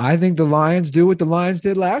 I think the Lions do what the Lions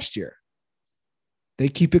did last year. They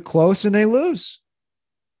keep it close and they lose.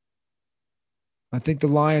 I think the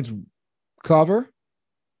Lions cover,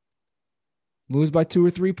 lose by 2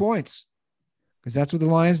 or 3 points because that's what the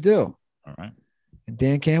Lions do. All right. And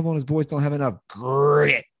Dan Campbell and his boys don't have enough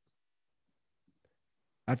grit.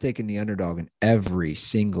 I've taken the underdog in every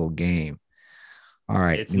single game. All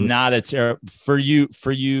right. It's not a terrible for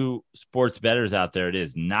you sports bettors out there. It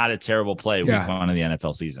is not a terrible play week 1 of the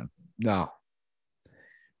NFL season. No.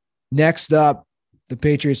 Next up, the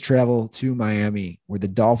Patriots travel to Miami, where the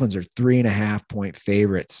Dolphins are 3.5 point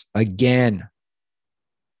favorites. Again,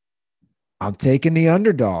 I'm taking the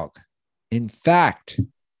underdog. In fact,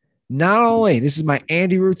 Not only this is my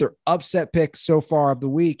Andy Ruther upset pick so far of the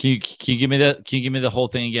week. Can you give me the whole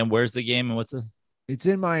thing again? Where's the game and what's this? It's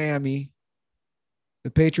in Miami.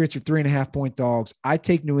 The Patriots are 3.5-point dogs. I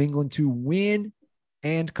take New England to win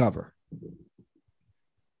and cover.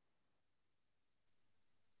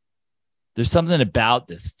 There's something about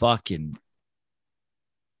this fucking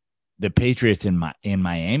the Patriots in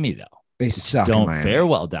Miami though. They suck. Don't fare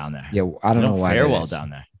well down there. Yeah, I don't know why. Fare well down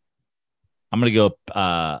there. I'm gonna go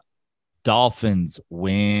Dolphins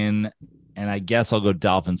win, and I guess I'll go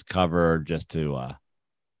Dolphins cover just to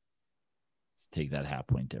take that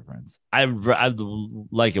half-point difference. I'd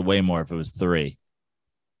like it way more if it was 3.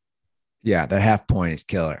 Yeah, that half point is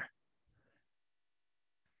killer.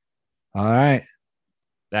 All right.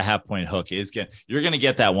 That half-point hook is good. You're going to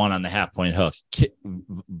get that one on the half-point hook.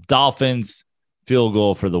 Dolphins field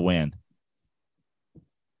goal for the win.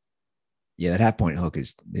 Yeah, that half-point hook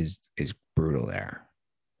is brutal there.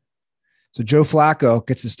 So Joe Flacco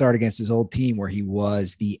gets to start against his old team where he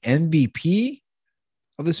was the MVP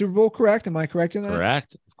of the Super Bowl, correct? Am I correct in that?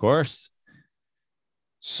 Correct, of course.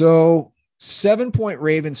 So 7-point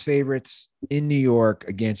Ravens favorites in New York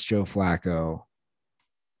against Joe Flacco.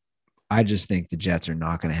 I just think the Jets are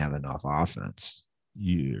not going to have enough offense.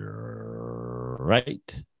 You're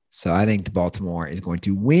right. So I think the Baltimore is going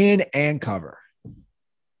to win and cover.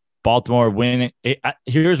 Baltimore win.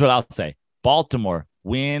 Here's what I'll say. Baltimore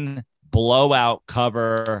win, blowout,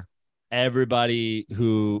 cover. Everybody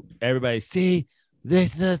see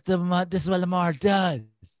this is what Lamar does.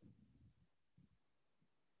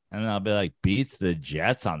 And I'll be like, beats the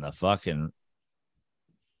Jets on the fucking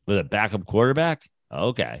with a backup quarterback.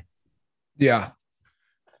 Okay. Yeah.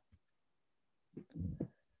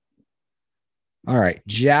 All right.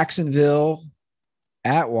 Jacksonville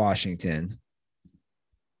at Washington.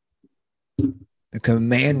 The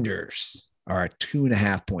Commanders are a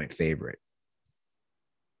 2.5-point favorite.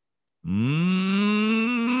 Money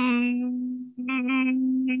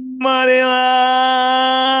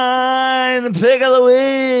line pick of the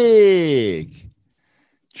week.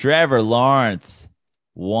 Trevor Lawrence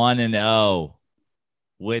 1-0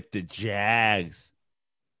 with the Jags.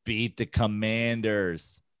 Beat the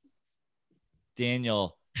Commanders.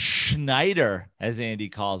 Daniel Schneider, as Andy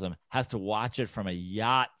calls him, has to watch it from a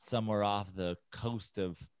yacht somewhere off the coast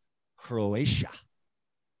of Croatia.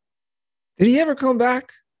 Did he ever come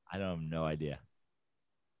back? I don't have no idea.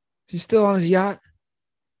 Is he still on his yacht?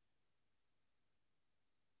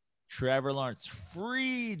 Trevor Lawrence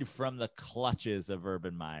freed from the clutches of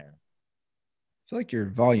Urban Meyer. I feel like your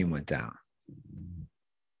volume went down.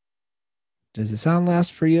 Does the sound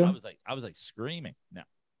last for you? I was like screaming. No,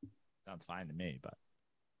 sounds fine to me, but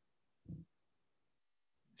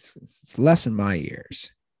it's less in my ears.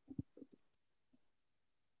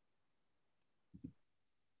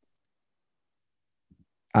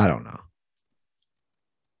 I don't know.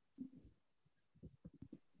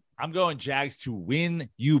 I'm going Jags to win.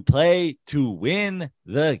 You play to win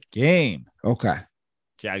the game. Okay.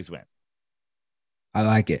 Jags win. I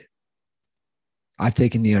like it. I've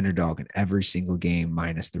taken the underdog in every single game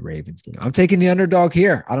minus the Ravens game. I'm taking the underdog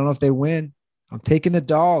here. I don't know if they win. I'm taking the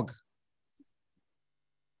dog.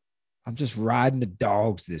 I'm just riding the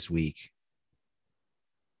dogs this week.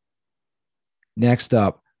 Next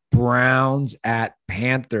up, Browns at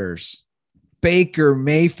Panthers. Baker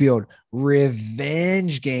Mayfield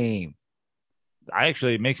revenge game.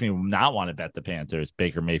 It makes me not want to bet the Panthers.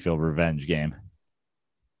 Baker Mayfield revenge game.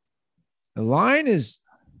 The line is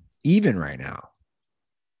even right now.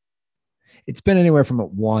 It's been anywhere from a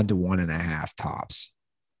 1 to 1.5 tops.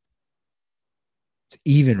 It's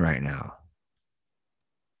even right now.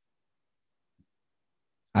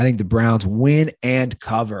 I think the Browns win and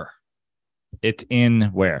cover. It's in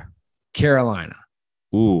where? Carolina.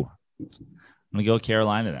 Ooh. I'm going to go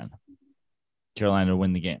Carolina then. Carolina to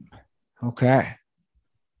win the game. Okay.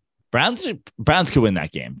 Browns could win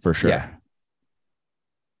that game for sure. Yeah.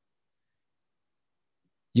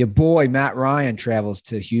 Your boy, Matt Ryan, travels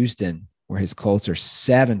to Houston, where his Colts are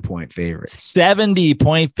 7-point favorites.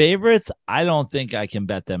 70-point favorites? I don't think I can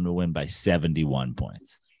bet them to win by 71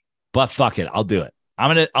 points. But fuck it. I'll do it.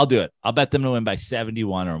 I'll do it. I'll bet them to win by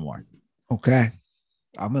 71 or more. Okay.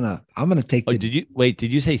 I'm gonna take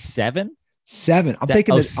did you say 7? 7. I'm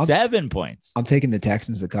taking 7 points. I'm taking the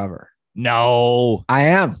Texans to cover. No. I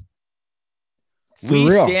am.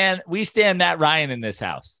 We stand Matt Ryan in this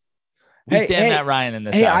house. Matt Ryan in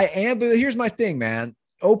this house. I am, but here's my thing, man.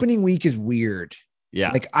 Opening week is weird. Yeah.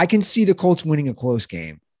 Like I can see the Colts winning a close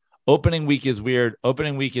game. Opening week is weird.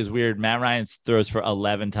 Matt Ryan throws for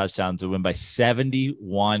 11 touchdowns to win by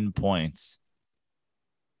 71 points.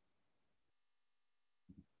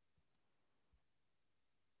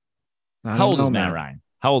 How old is Matt Ryan?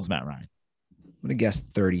 How old's Matt Ryan? I'm going to guess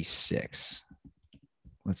 36.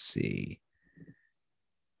 Let's see.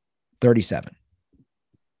 37.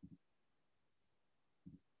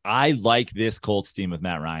 I like this Colts team with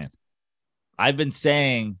Matt Ryan. I've been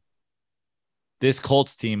saying this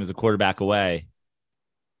Colts team is a quarterback away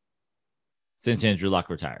since Andrew Luck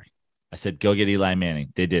retired. I said, go get Eli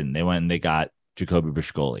Manning. They didn't. They went and they got Jacoby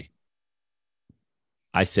Brissett.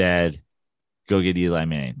 I said, go get Eli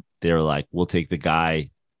Manning. They were like, we'll take the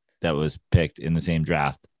guy that was picked in the same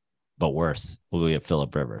draft, but worse. We'll go get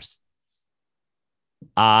Phillip Rivers.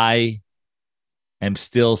 I am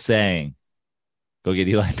still saying, go get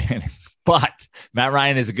Eli Manning. But Matt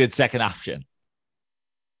Ryan is a good second option.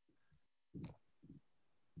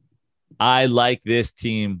 I like this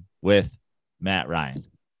team with Matt Ryan.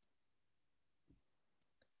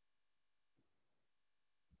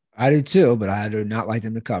 I do too, but I do not like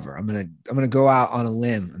them to cover. I'm gonna go out on a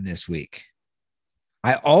limb on this week.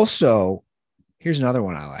 I also, here's another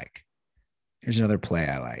one I like. Here's another play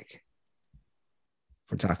I like.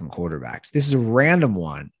 We're talking quarterbacks. This is a random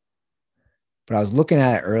one, but I was looking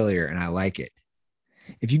at it earlier and I like it.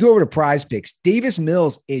 If you go over to Prize Picks, Davis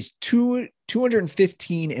Mills is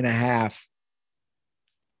 215 and a half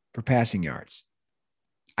for passing yards.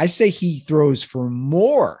 I say he throws for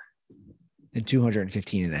more than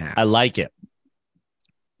 215 and a half. I like it.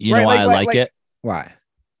 You know why I like it? Why?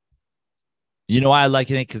 You know why I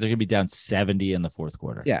like it? Because they're going to be down 70 in the fourth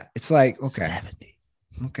quarter. Yeah. It's like, okay. 70.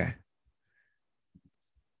 Okay.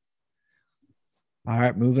 All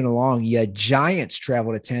right. Moving along. Yeah. Giants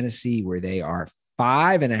travel to Tennessee where they are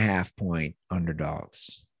 5.5 point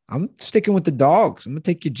underdogs. I'm sticking with the dogs. I'm going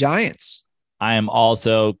to take your Giants. I am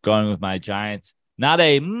also going with my Giants. Not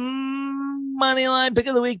a money line pick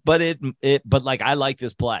of the week, but but like I like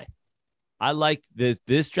this play. I like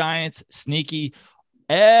this Giants sneaky.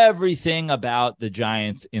 Everything about the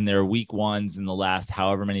Giants in their week ones in the last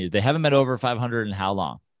however many years. They haven't been over 500 in how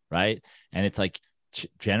long, right? And it's like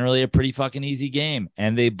generally a pretty fucking easy game,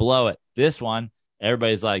 and they blow it. This one,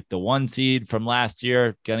 everybody's like the 1 seed from last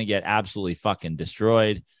year gonna get absolutely fucking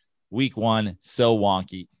destroyed. Week 1, so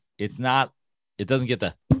wonky. It doesn't get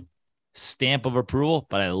the stamp of approval,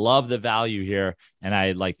 but I love the value here, and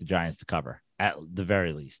I like the Giants to cover at the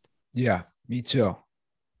very least. Yeah, me too.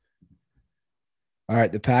 All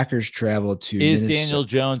right, the Packers travel to Minnesota. Daniel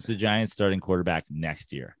Jones the Giants starting quarterback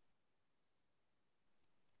next year?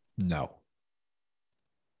 No.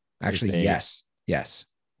 Actually, yes.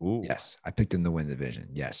 Ooh. Yes. I picked him to win the division.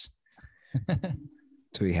 Yes.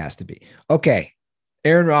 So he has to be. Okay.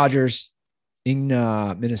 Aaron Rodgers in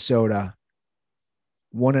Minnesota.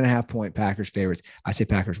 1.5 point Packers favorites. I say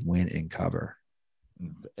Packers win and cover.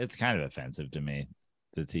 It's kind of offensive to me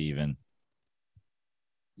to even.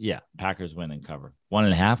 Yeah, Packers win and cover.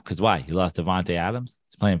 1.5. Because why? He lost Devontae Adams.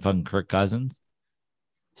 He's playing fucking Kirk Cousins.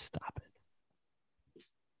 Stop it.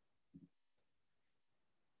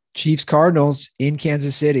 Chiefs Cardinals in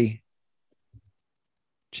Kansas City.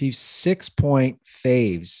 Chiefs 6 point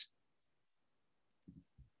faves.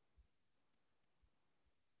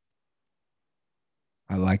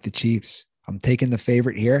 I like the Chiefs. I'm taking the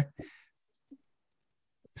favorite here.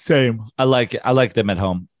 Same. I like it. I like them at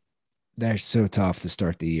home. They're so tough to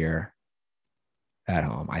start the year at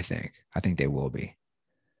home, I think. I think they will be.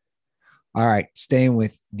 All right. Staying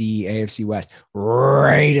with the AFC West.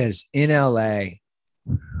 Raiders in LA.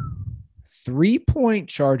 3 point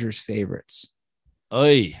Chargers favorites.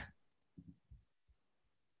 Oy.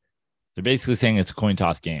 They're basically saying it's a coin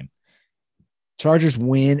toss game. Chargers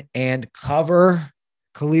win and cover.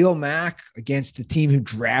 Khalil Mack against the team who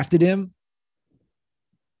drafted him.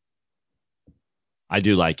 I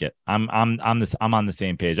do like it. I'm on the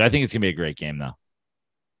same page. I think it's gonna be a great game though.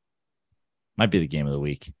 Might be the game of the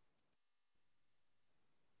week.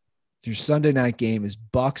 Your Sunday night game is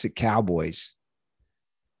Bucks at Cowboys.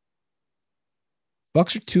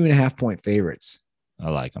 Bucks are 2.5 point favorites. I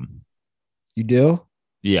like them. You do?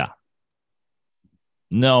 Yeah.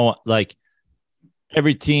 No, like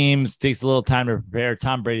every team takes a little time to prepare.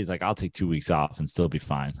 Tom Brady's like, I'll take 2 weeks off and still be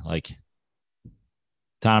fine. Like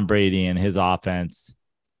Tom Brady and his offense,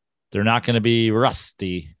 they're not going to be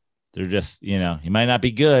rusty. They're just, he might not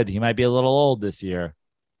be good. He might be a little old this year,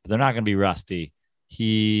 but they're not going to be rusty.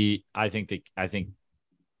 I think they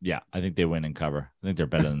win and cover. I think they're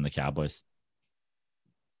better than the Cowboys.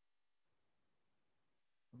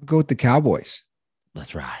 I'll go with the Cowboys.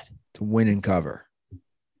 Let's ride. To win and cover.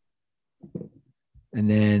 And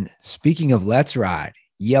then speaking of let's ride,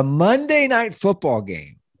 Monday night football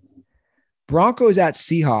game. Broncos at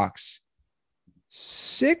Seahawks.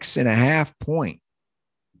 6.5 point.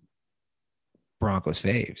 Broncos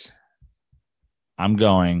faves. I'm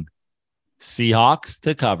going Seahawks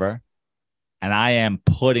to cover, and I am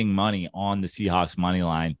putting money on the Seahawks money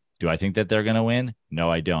line. Do I think that they're going to win?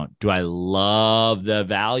 No, I don't. Do I love the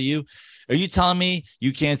value? Are you telling me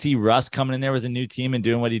you can't see Russ coming in there with a new team and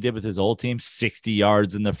doing what he did with his old team? 60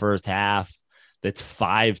 yards in the first half. That's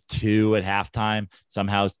 5-2 at halftime.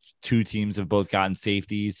 Somehow two teams have both gotten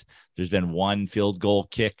safeties. There's been one field goal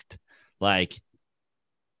kicked. Like,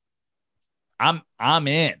 I'm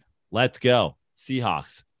in. Let's go.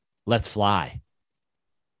 Seahawks. Let's fly.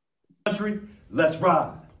 Country, let's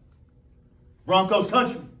ride. Broncos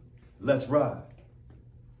country, let's ride.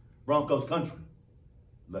 Broncos country,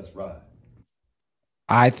 let's ride.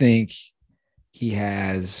 I think he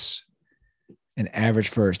has an average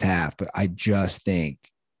first half, but I just think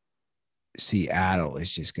Seattle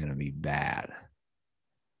is just going to be bad.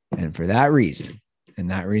 And for that reason,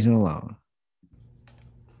 and that reason alone,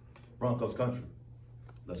 Broncos country,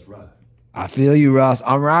 let's ride. I feel you, Russ.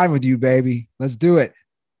 I'm riding with you, baby. Let's do it.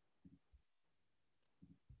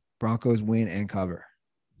 Broncos win and cover.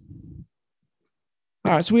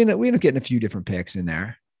 All right, so we end up getting a few different picks in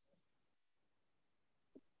there.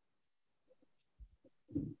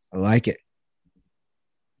 I like it.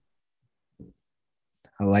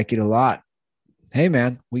 I like it a lot. Hey,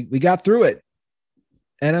 man, we got through it.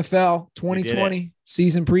 NFL 2020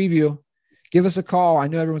 season preview. Give us a call. I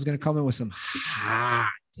know everyone's going to come in with some hot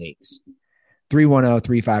takes.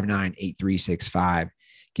 310-359-8365.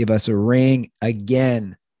 Give us a ring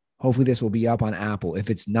again. Hopefully this will be up on Apple. If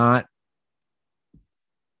it's not,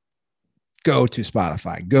 go to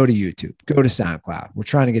Spotify, go to YouTube, go to SoundCloud. We're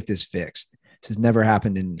trying to get this fixed. This has never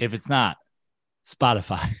happened in. If it's not,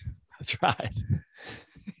 Spotify. That's right.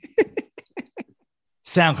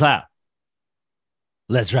 SoundCloud.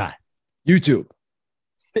 Let's ride. YouTube.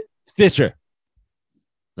 Stitcher.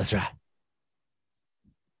 Let's ride.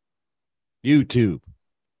 YouTube.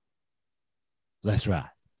 Let's ride.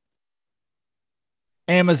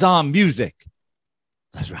 Amazon Music.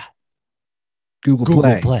 Let's ride. Google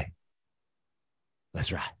Play.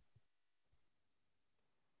 Let's ride.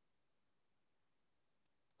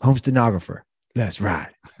 Home stenographer. Let's ride.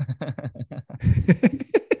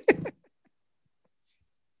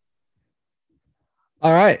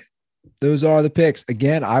 All right. Those are the picks.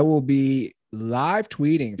 Again, I will be live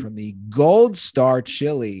tweeting from the Gold Star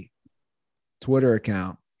Chili Twitter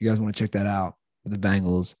account. You guys want to check that out for the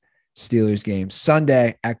Bengals Steelers game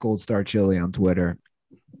Sunday at Gold Star Chili on Twitter.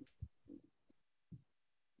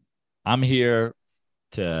 I'm here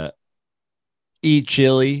to eat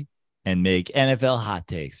chili and make NFL hot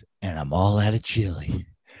takes, and I'm all out of chili.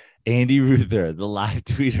 Andy Ruther, the live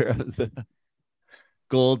tweeter of the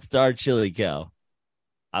Gold Star Chili Co.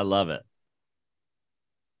 I love it.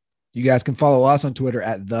 You guys can follow us on Twitter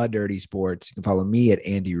at The Dirty Sports. You can follow me at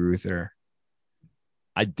Andy Ruther.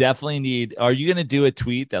 I definitely need. Are you going to do a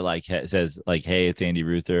tweet that like says like, "Hey, it's Andy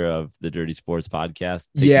Ruther of the Dirty Sports Podcast"?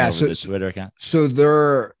 Yeah, over the Twitter account. So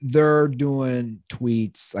they're doing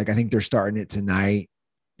tweets. Like I think they're starting it tonight.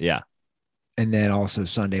 Yeah, and then also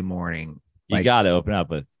Sunday morning. You got to open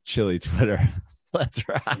up a chili Twitter. Let's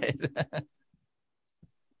ride.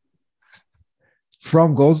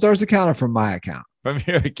 From Gold Star's account or from my account? From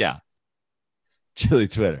your account. Chili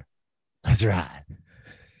Twitter. Let's ride.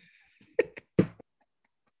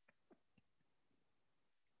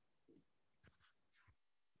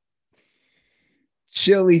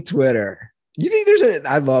 Chili Twitter. You think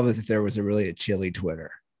I love it that there was a chili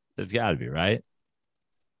Twitter. There's got to be, right?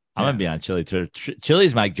 I'm going to be on chili Twitter.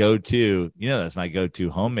 Chili's my go-to. You know, that's my go-to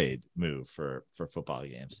homemade move for football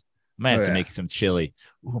games. I might have to make some chili.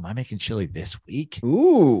 Ooh, am I making chili this week?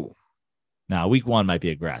 Ooh. No, week 1 might be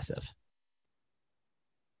aggressive.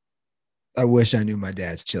 I wish I knew my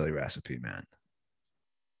dad's chili recipe, man.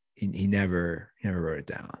 He never wrote it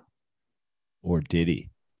down. Or did he?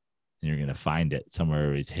 And you're going to find it somewhere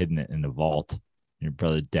where he's hidden it in the vault. Your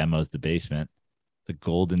brother demos the basement. The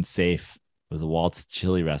golden safe with the Walt's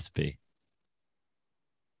chili recipe.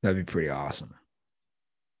 That'd be pretty awesome.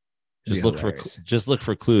 Just look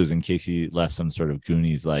for clues in case he left some sort of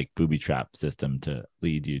Goonies like booby trap system to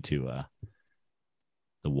lead you to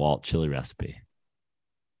the Walt chili recipe.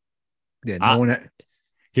 Yeah,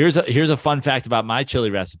 here's a fun fact about my chili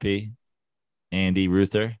recipe, Andy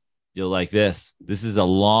Ruther. You'll like this. This is a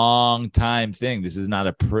long time thing. This is not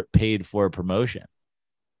a paid for promotion.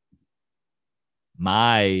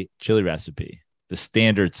 My chili recipe, the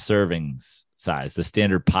standard servings size, the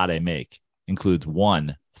standard pot I make, includes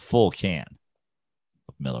 1 full can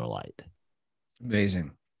of Miller Lite.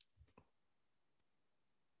 Amazing.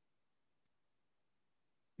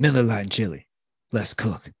 Miller Lite and chili. Let's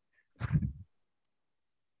cook.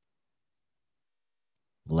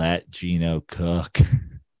 Let Gino cook.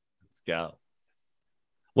 Let's go.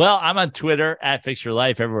 Well, I'm on Twitter at Fix Your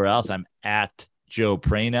Life. Everywhere else, I'm at Joe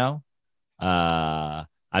Prano.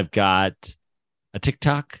 I've got a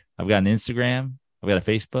TikTok. I've got an Instagram. I've got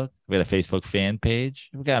a Facebook. I've got a Facebook fan page.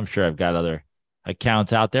 I'm sure I've got other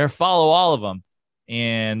accounts out there. Follow all of them.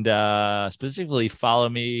 And specifically follow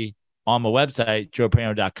me on my website,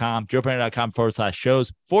 joeprano.com,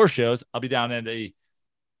 joeprano.com/shows. 4 shows. I'll be down at the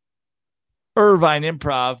Irvine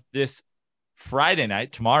Improv this Friday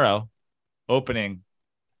night, tomorrow, opening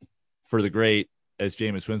for the great, as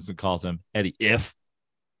Jameis Winston calls him, Eddie If.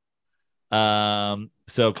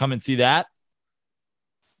 So come and see that.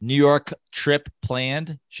 New York trip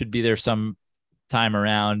planned. Should be there some time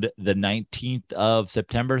around the 19th of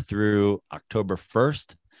September through October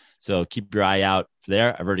 1st. So keep your eye out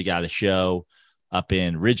there. I've already got a show up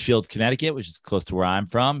in Ridgefield, Connecticut, which is close to where I'm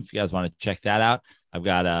from. If you guys want to check that out, I've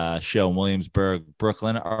got a show in Williamsburg,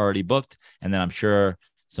 Brooklyn already booked. And then I'm sure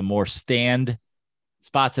some more stand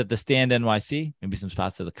spots at the Stand NYC, maybe some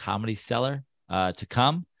spots at the Comedy Cellar to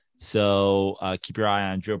come. So keep your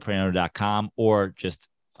eye on joeprano.com or just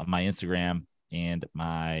on my Instagram and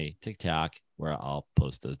my TikTok where I'll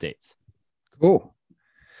post those dates. Cool.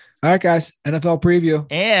 All right, guys. NFL preview.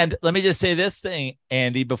 And let me just say this thing,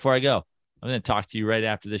 Andy, before I go. I'm going to talk to you right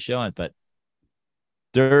after the show, but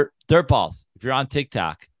Dirt Balls. If you're on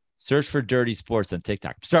TikTok, search for Dirty Sports on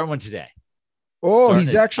TikTok. I'm starting one today. Oh,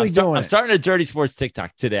 he's actually doing it. I'm starting a Dirty Sports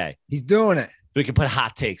TikTok today. He's doing it. We can put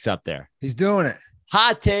hot takes up there. He's doing it.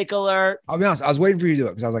 Hot take alert. I'll be honest. I was waiting for you to do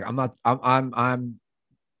it because I was like, I'm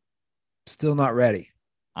still not ready.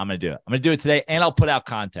 I'm going to do it. I'm going to do it today, and I'll put out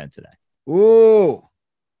content today. Ooh.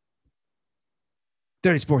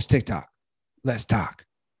 Dirty Sports TikTok. Let's talk.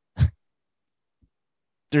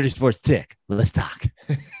 Dirty Sports Tick. Let's talk.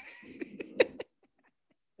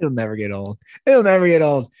 It'll never get old. It'll never get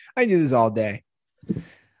old. I do this all day.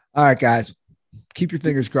 All right, guys. Keep your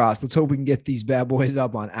fingers crossed. Let's hope we can get these bad boys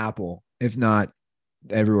up on Apple. If not,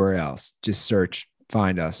 everywhere else. Just search,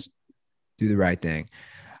 find us, do the right thing.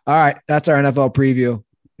 All right. That's our NFL preview.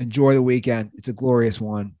 Enjoy the weekend. It's a glorious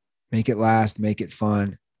one. Make it last, make it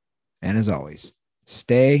fun. And as always,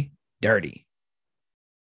 stay dirty.